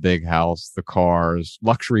job, the big house, the cars,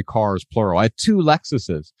 luxury cars, plural. I had 2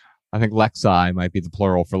 Lexuses. I think Lexi might be the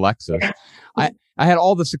plural for Lexus. I had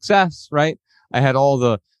all the success, right? I had all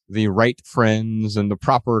the right friends and the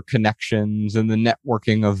proper connections and the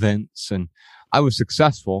networking events. And I was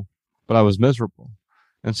successful, but I was miserable.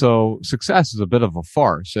 And so success is a bit of a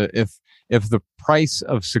farce. If the price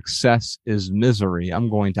of success is misery, I'm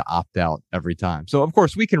going to opt out every time. So of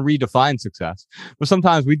course we can redefine success, but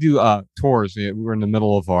sometimes we do tours. We're in the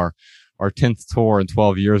middle of our 10th tour in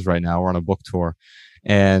 12 years right now. We're on a book tour.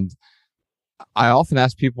 And I often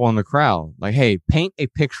ask people in the crowd, like, hey, paint a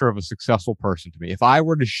picture of a successful person to me. If I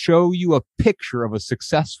were to show you a picture of a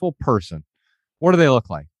successful person, what do they look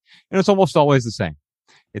like? And it's almost always the same.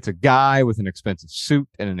 It's a guy with an expensive suit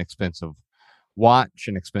and an expensive watch,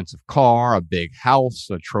 an expensive car, a big house,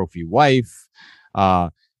 a trophy wife,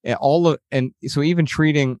 and so even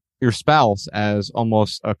treating your spouse as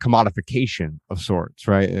almost a commodification of sorts,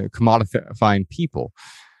 right? Commodifying people.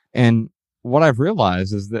 And what I've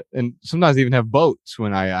realized is that, and sometimes I even have boats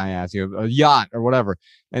when I ask you, a yacht or whatever.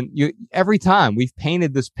 And every time we've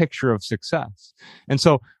painted this picture of success. And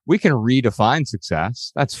so we can redefine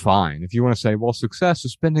success. That's fine. If you want to say, well, success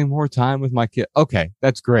is spending more time with my kid. Okay,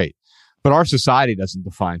 that's great. But our society doesn't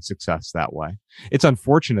define success that way. It's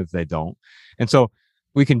unfortunate they don't. And so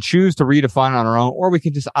we can choose to redefine it on our own, or we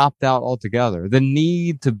can just opt out altogether. The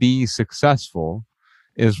need to be successful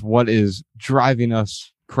is what is driving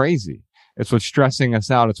us crazy. It's what's stressing us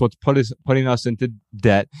out. It's what's putting us into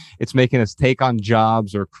debt. It's making us take on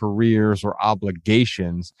jobs or careers or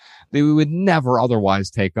obligations that we would never otherwise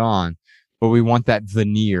take on. But we want that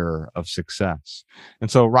veneer of success. And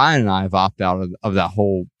so Ryan and I have opted out of that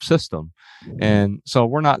whole system. And so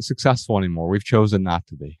we're not successful anymore. We've chosen not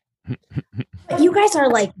to be. You guys are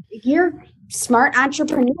like, you're smart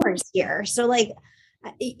entrepreneurs here. So like,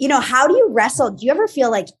 how do you wrestle? Do you ever feel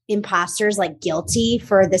like imposters, like guilty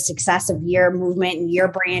for the success of your movement and your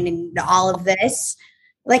brand and all of this?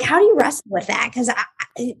 Like, how do you wrestle with that? Because I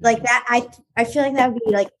feel like that would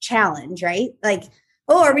be like a challenge, right? Like,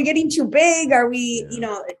 oh, are we getting too big? Are we,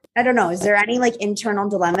 I don't know. Is there any like internal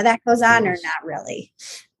dilemma that goes on or not really?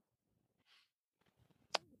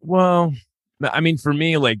 Well, I mean, for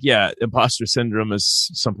me, like, yeah, imposter syndrome is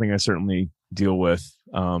something I certainly deal with.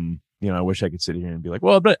 I wish I could sit here and be like,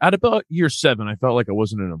 well, but at about year 7, I felt like I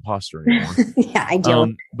wasn't an imposter anymore. Yeah, I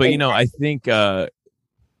do. But I think, I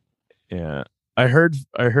heard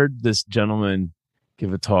this gentleman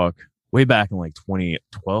give a talk way back in like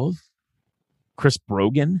 2012. Chris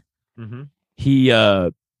Brogan. Mm-hmm. He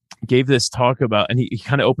gave this talk about, and he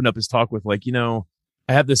kind of opened up his talk with like, I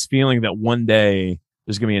have this feeling that one day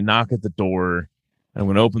there's going to be a knock at the door. And I'm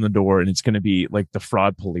going to open the door and it's going to be like the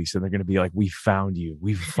fraud police. And they're going to be like, we found you.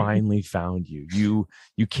 We finally found you.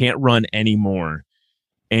 You can't run anymore.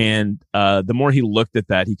 And the more he looked at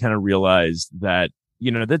that, he kind of realized that,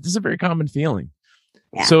 that this is a very common feeling.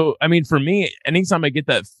 Yeah. So, I mean, for me, anytime I get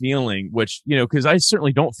that feeling, which, because I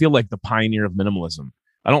certainly don't feel like the pioneer of minimalism.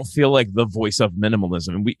 I don't feel like the voice of minimalism.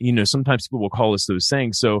 And we, sometimes people will call us those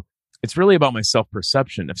things. So it's really about my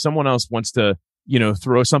self-perception. If someone else wants to,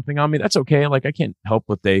 throw something on me, that's okay. Like I can't help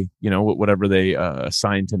what they, whatever they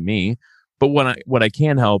assign to me. But what I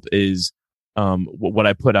can help is what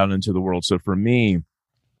I put out into the world. So for me,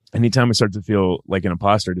 anytime I start to feel like an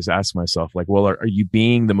imposter, just ask myself, like, well, are you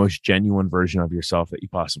being the most genuine version of yourself that you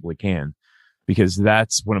possibly can? Because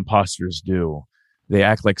that's what imposters do. They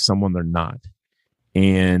act like someone they're not.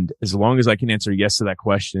 And as long as I can answer yes to that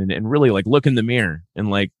question and really like look in the mirror and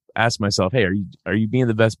like ask myself, hey, are you being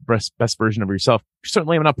the best version of yourself?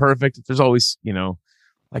 Certainly I'm not perfect. There's always,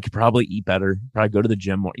 I could probably eat better, probably go to the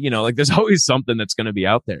gym more, like there's always something that's going to be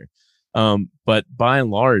out there. But by and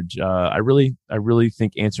large, I really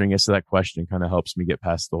think answering yes to that question kind of helps me get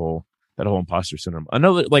past that whole imposter syndrome.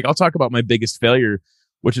 Another, like, I'll talk about my biggest failure,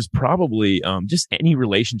 which is probably, just any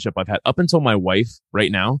relationship I've had up until my wife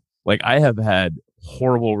right now. Like I have had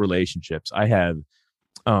horrible relationships. I have,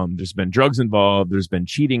 there's been drugs involved. There's been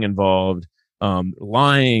cheating involved,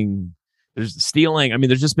 lying, there's stealing. I mean,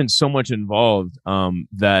 there's just been so much involved,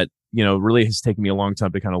 that, really has taken me a long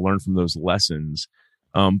time to kind of learn from those lessons.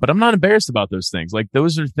 But I'm not embarrassed about those things. Like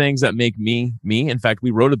those are things that make me, me. In fact,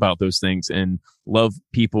 we wrote about those things in Love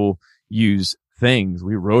People Use Things.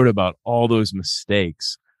 We wrote about all those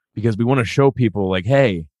mistakes because we want to show people like,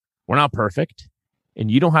 hey, we're not perfect and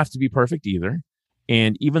you don't have to be perfect either.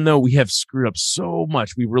 And even though we have screwed up so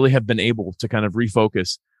much, we really have been able to kind of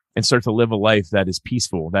refocus and start to live a life that is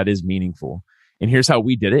peaceful, that is meaningful. And here's how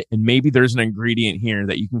we did it. And maybe there's an ingredient here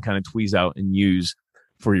that you can kind of tweeze out and use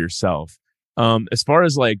for yourself. As far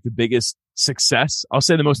as like the biggest success, I'll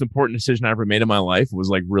say the most important decision I ever made in my life was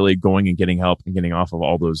like really going and getting help and getting off of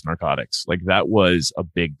all those narcotics. Like that was a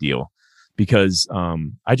big deal because,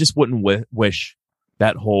 I just wouldn't wish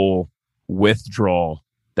that whole withdrawal,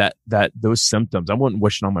 that those symptoms, I wouldn't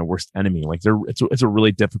wish it on my worst enemy. Like it's a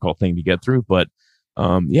really difficult thing to get through, but,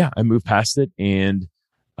 I moved past it and,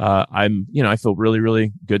 I feel really,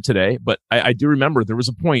 really good today, but I do remember there was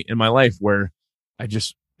a point in my life where I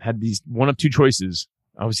just had these one of two choices.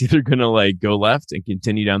 I was either going to like go left and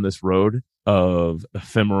continue down this road of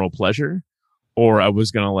ephemeral pleasure, or I was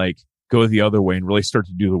going to like go the other way and really start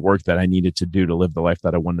to do the work that I needed to do to live the life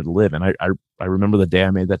that I wanted to live. And I remember the day I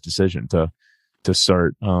made that decision to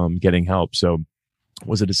start, getting help. So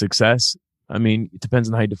was it a success? I mean, it depends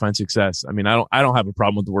on how you define success. I mean, I don't have a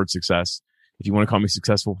problem with the word success. If you want to call me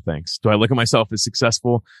successful, thanks. Do I look at myself as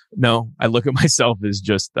successful? No, I look at myself as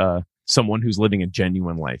just, someone who's living a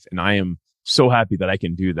genuine life. And I am so happy that I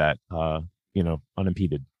can do that,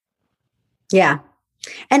 unimpeded. Yeah.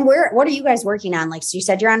 And what are you guys working on? Like, so you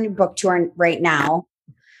said you're on your book tour right now.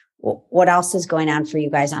 What else is going on for you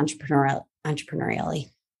guys entrepreneurially?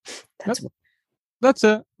 That's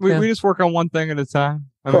it. We just work on one thing at a time.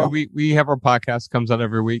 I mean, we have our podcast comes out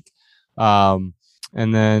every week. And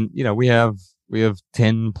then, we have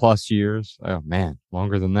 10 plus years. Oh man,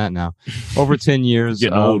 longer than that now. Over 10 years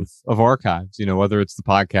of archives, whether it's the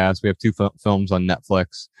podcast, we have 2 films on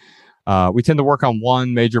Netflix. We tend to work on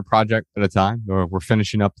one major project at a time. We're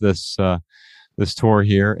finishing up this tour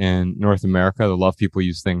here in North America, the Love People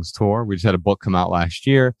Use Things tour. We just had a book come out last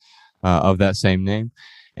year, of that same name.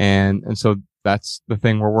 And so that's the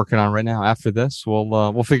thing we're working on right now. After this,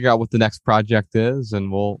 we'll figure out what the next project is,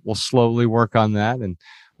 and we'll slowly work on that. And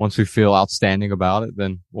once we feel outstanding about it,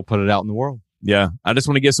 then we'll put it out in the world. Yeah. I just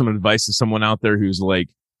want to give some advice to someone out there who's like,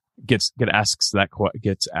 gets asked that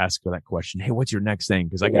question. Hey, what's your next thing?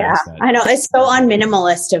 Because I get asked that. I know it's so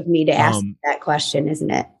unminimalist of me to ask that question, isn't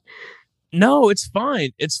it? No, it's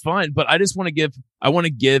fine. It's fine. But I just want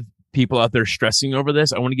to give people out there stressing over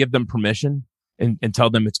this. I want to give them permission and tell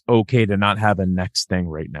them it's okay to not have a next thing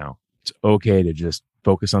right now. It's okay to just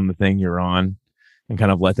focus on the thing you're on and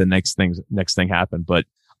kind of let the next thing happen. But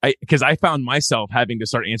because I found myself having to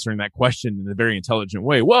start answering that question in a very intelligent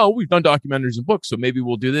way. Well, we've done documentaries and books, so maybe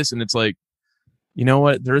we'll do this. And it's like, you know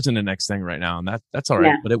what? There isn't a next thing right now, and that's all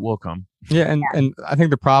right, but it will come. Yeah, and I think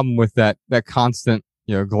the problem with that constant,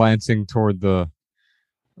 glancing toward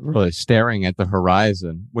really staring at the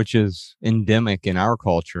horizon, which is endemic in our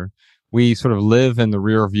culture. We sort of live in the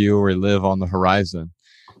rear view, or we live on the horizon,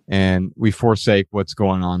 and we forsake what's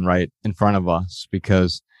going on right in front of us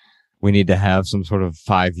because we need to have some sort of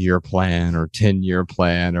 5-year plan or 10-year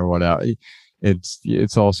plan or whatever.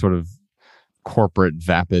 It's all sort of corporate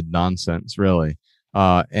vapid nonsense, really.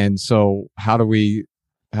 And so how do we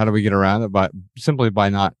get around it? Simply by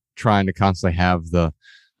not trying to constantly have the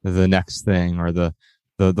next thing or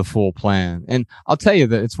the full plan. And I'll tell you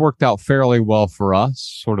that it's worked out fairly well for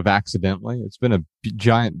us, sort of accidentally. It's been a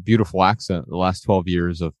giant, beautiful accident the last 12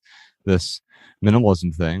 years of this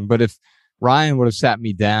minimalism thing. But if Ryan would have sat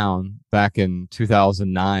me down back in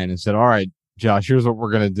 2009 and said, all right, Josh, here's what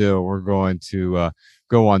we're going to do. We're going to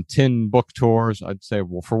go on 10 book tours. I'd say,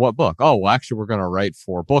 well, for what book? Oh, well, actually, we're going to write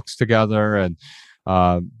 4 books together. And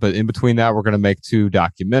but in between that, we're going to make 2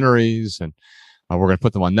 documentaries, and we're going to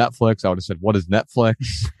put them on Netflix. I would have said, what is Netflix?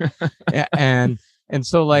 And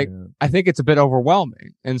so I think it's a bit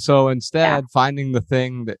overwhelming. And so instead, finding the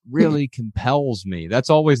thing that really compels me, that's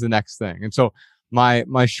always the next thing. And so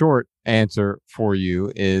my short answer for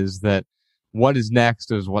you is that what is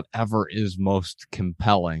next is whatever is most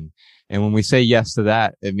compelling. And when we say yes to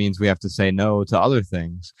that, it means we have to say no to other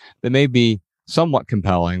things that may be somewhat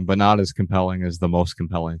compelling, but not as compelling as the most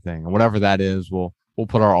compelling thing. And whatever that is, we'll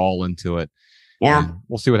put our all into it. Yeah.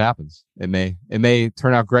 We'll see what happens. It may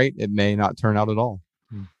turn out great. It may not turn out at all.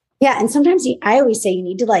 Yeah. And sometimes I always say you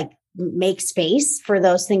need to make space for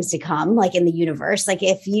those things to come, like in the universe. Like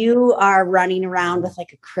if you are running around with a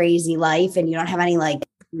crazy life and you don't have any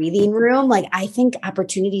breathing room, I think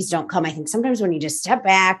opportunities don't come. I think sometimes when you just step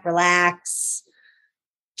back, relax,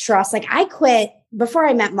 trust, I quit before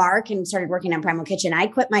I met Mark and started working on Primal Kitchen. I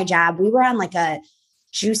quit my job. We were on a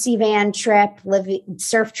juicy van trip,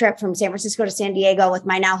 surf trip from San Francisco to San Diego with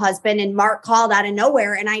my now husband, and Mark called out of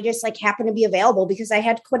nowhere. And I just happened to be available because I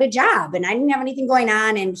had to quit a job and I didn't have anything going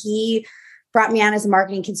on. And he brought me on as a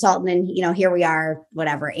marketing consultant, and, here we are,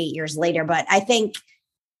 8 years later. But I think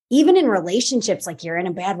even in relationships, you're in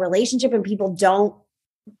a bad relationship and people don't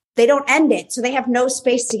end it. So they have no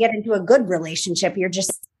space to get into a good relationship. You're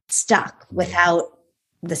just stuck without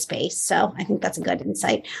the space. So I think that's a good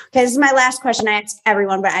insight. Okay. This is my last question I ask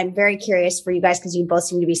everyone, but I'm very curious for you guys because you both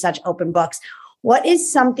seem to be such open books. What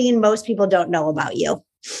is something most people don't know about you?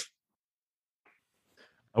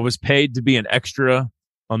 I was paid to be an extra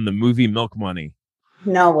on the movie Milk Money.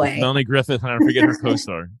 No way. Melanie Griffith, and I forget her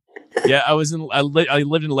co-star. Yeah, I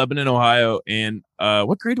lived in Lebanon, Ohio, and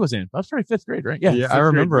what grade was I in? I was probably 5th grade, right? Yeah, I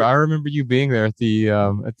remember. Grade. I remember you being there at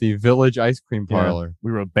the Village ice cream parlor. Yeah,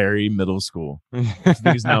 we were at Barry Middle School. I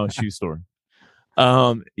think it's now a shoe store.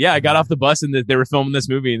 I got off the bus and they were filming this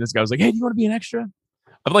movie, and this guy was like, "Hey, do you want to be an extra?"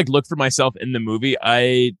 I've looked for myself in the movie.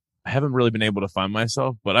 I haven't really been able to find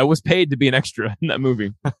myself, but I was paid to be an extra in that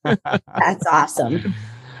movie. That's awesome.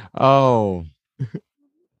 Oh,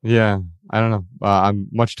 yeah. I don't know. I'm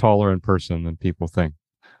much taller in person than people think.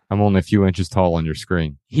 I'm only a few inches tall on your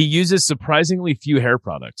screen. He uses surprisingly few hair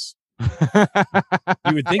products. You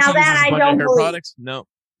would think now he uses a bunch of hair products. No.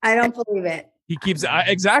 I don't believe it. He keeps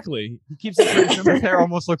exactly. He keeps it pretty simple. His hair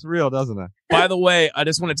almost looks real, doesn't it? By the way, I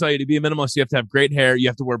just want to tell you, to be a minimalist, you have to have great hair. You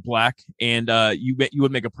have to wear black, and you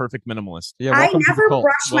would make a perfect minimalist. Yeah, I never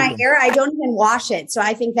brush my hair. I don't even wash it, so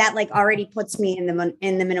I think that like already puts me in the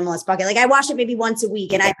minimalist bucket. Like I wash it maybe once a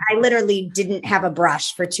week, and I literally didn't have a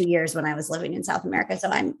brush for 2 years when I was living in South America. So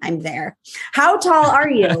I'm there. How tall are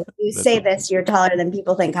you? You say this, you're taller than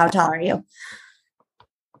people think. How tall are you?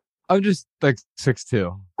 I'm just like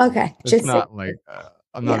 6'2". Okay, It's just not like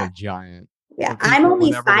I'm not a giant. Yeah, I'm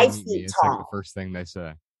only 5 feet it's tall. like the first thing they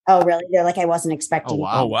say. Oh, really? They're like, I wasn't expecting.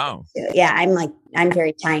 Oh, wow. Yeah, I'm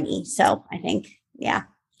very tiny. So I think, yeah.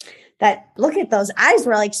 Look at those eyes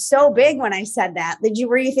were like so big when I said that.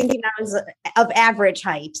 Were you thinking I was of average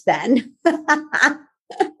height then?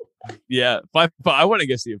 Yeah, 5'5". I want to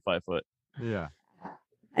guess you 5 foot. Yeah.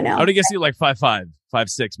 I know. I would guess you like 5'5",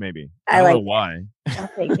 5'6", maybe. I don't like know why. I'll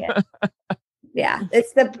take it. Yeah,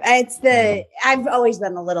 it's the. I've always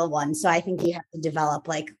been the little one, so I think you have to develop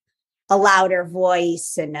like a louder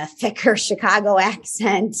voice and a thicker Chicago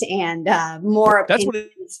accent and more. That's what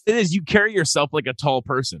it is. You carry yourself like a tall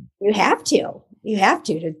person. You have to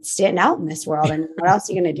stand out in this world. And what else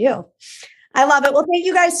are you going to do? I love it. Well, thank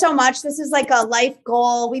you guys so much. This is like a life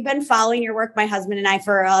goal. We've been following your work, my husband and I,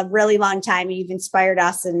 for a really long time. You've inspired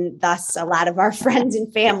us and thus a lot of our friends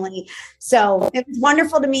and family. So it was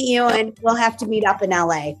wonderful to meet you, and we'll have to meet up in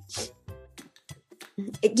LA.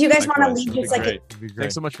 Do you guys want to leave just like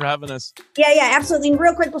Thanks so much for having us. Yeah, absolutely. And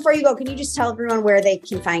real quick before you go, can you just tell everyone where they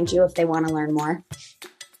can find you if they want to learn more?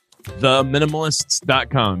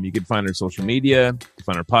 Theminimalists.com. You can find our social media, you can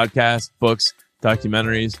find our podcast, books,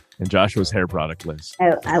 documentaries, and Joshua's hair product list.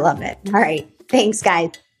 I love it. All right. Thanks, guys.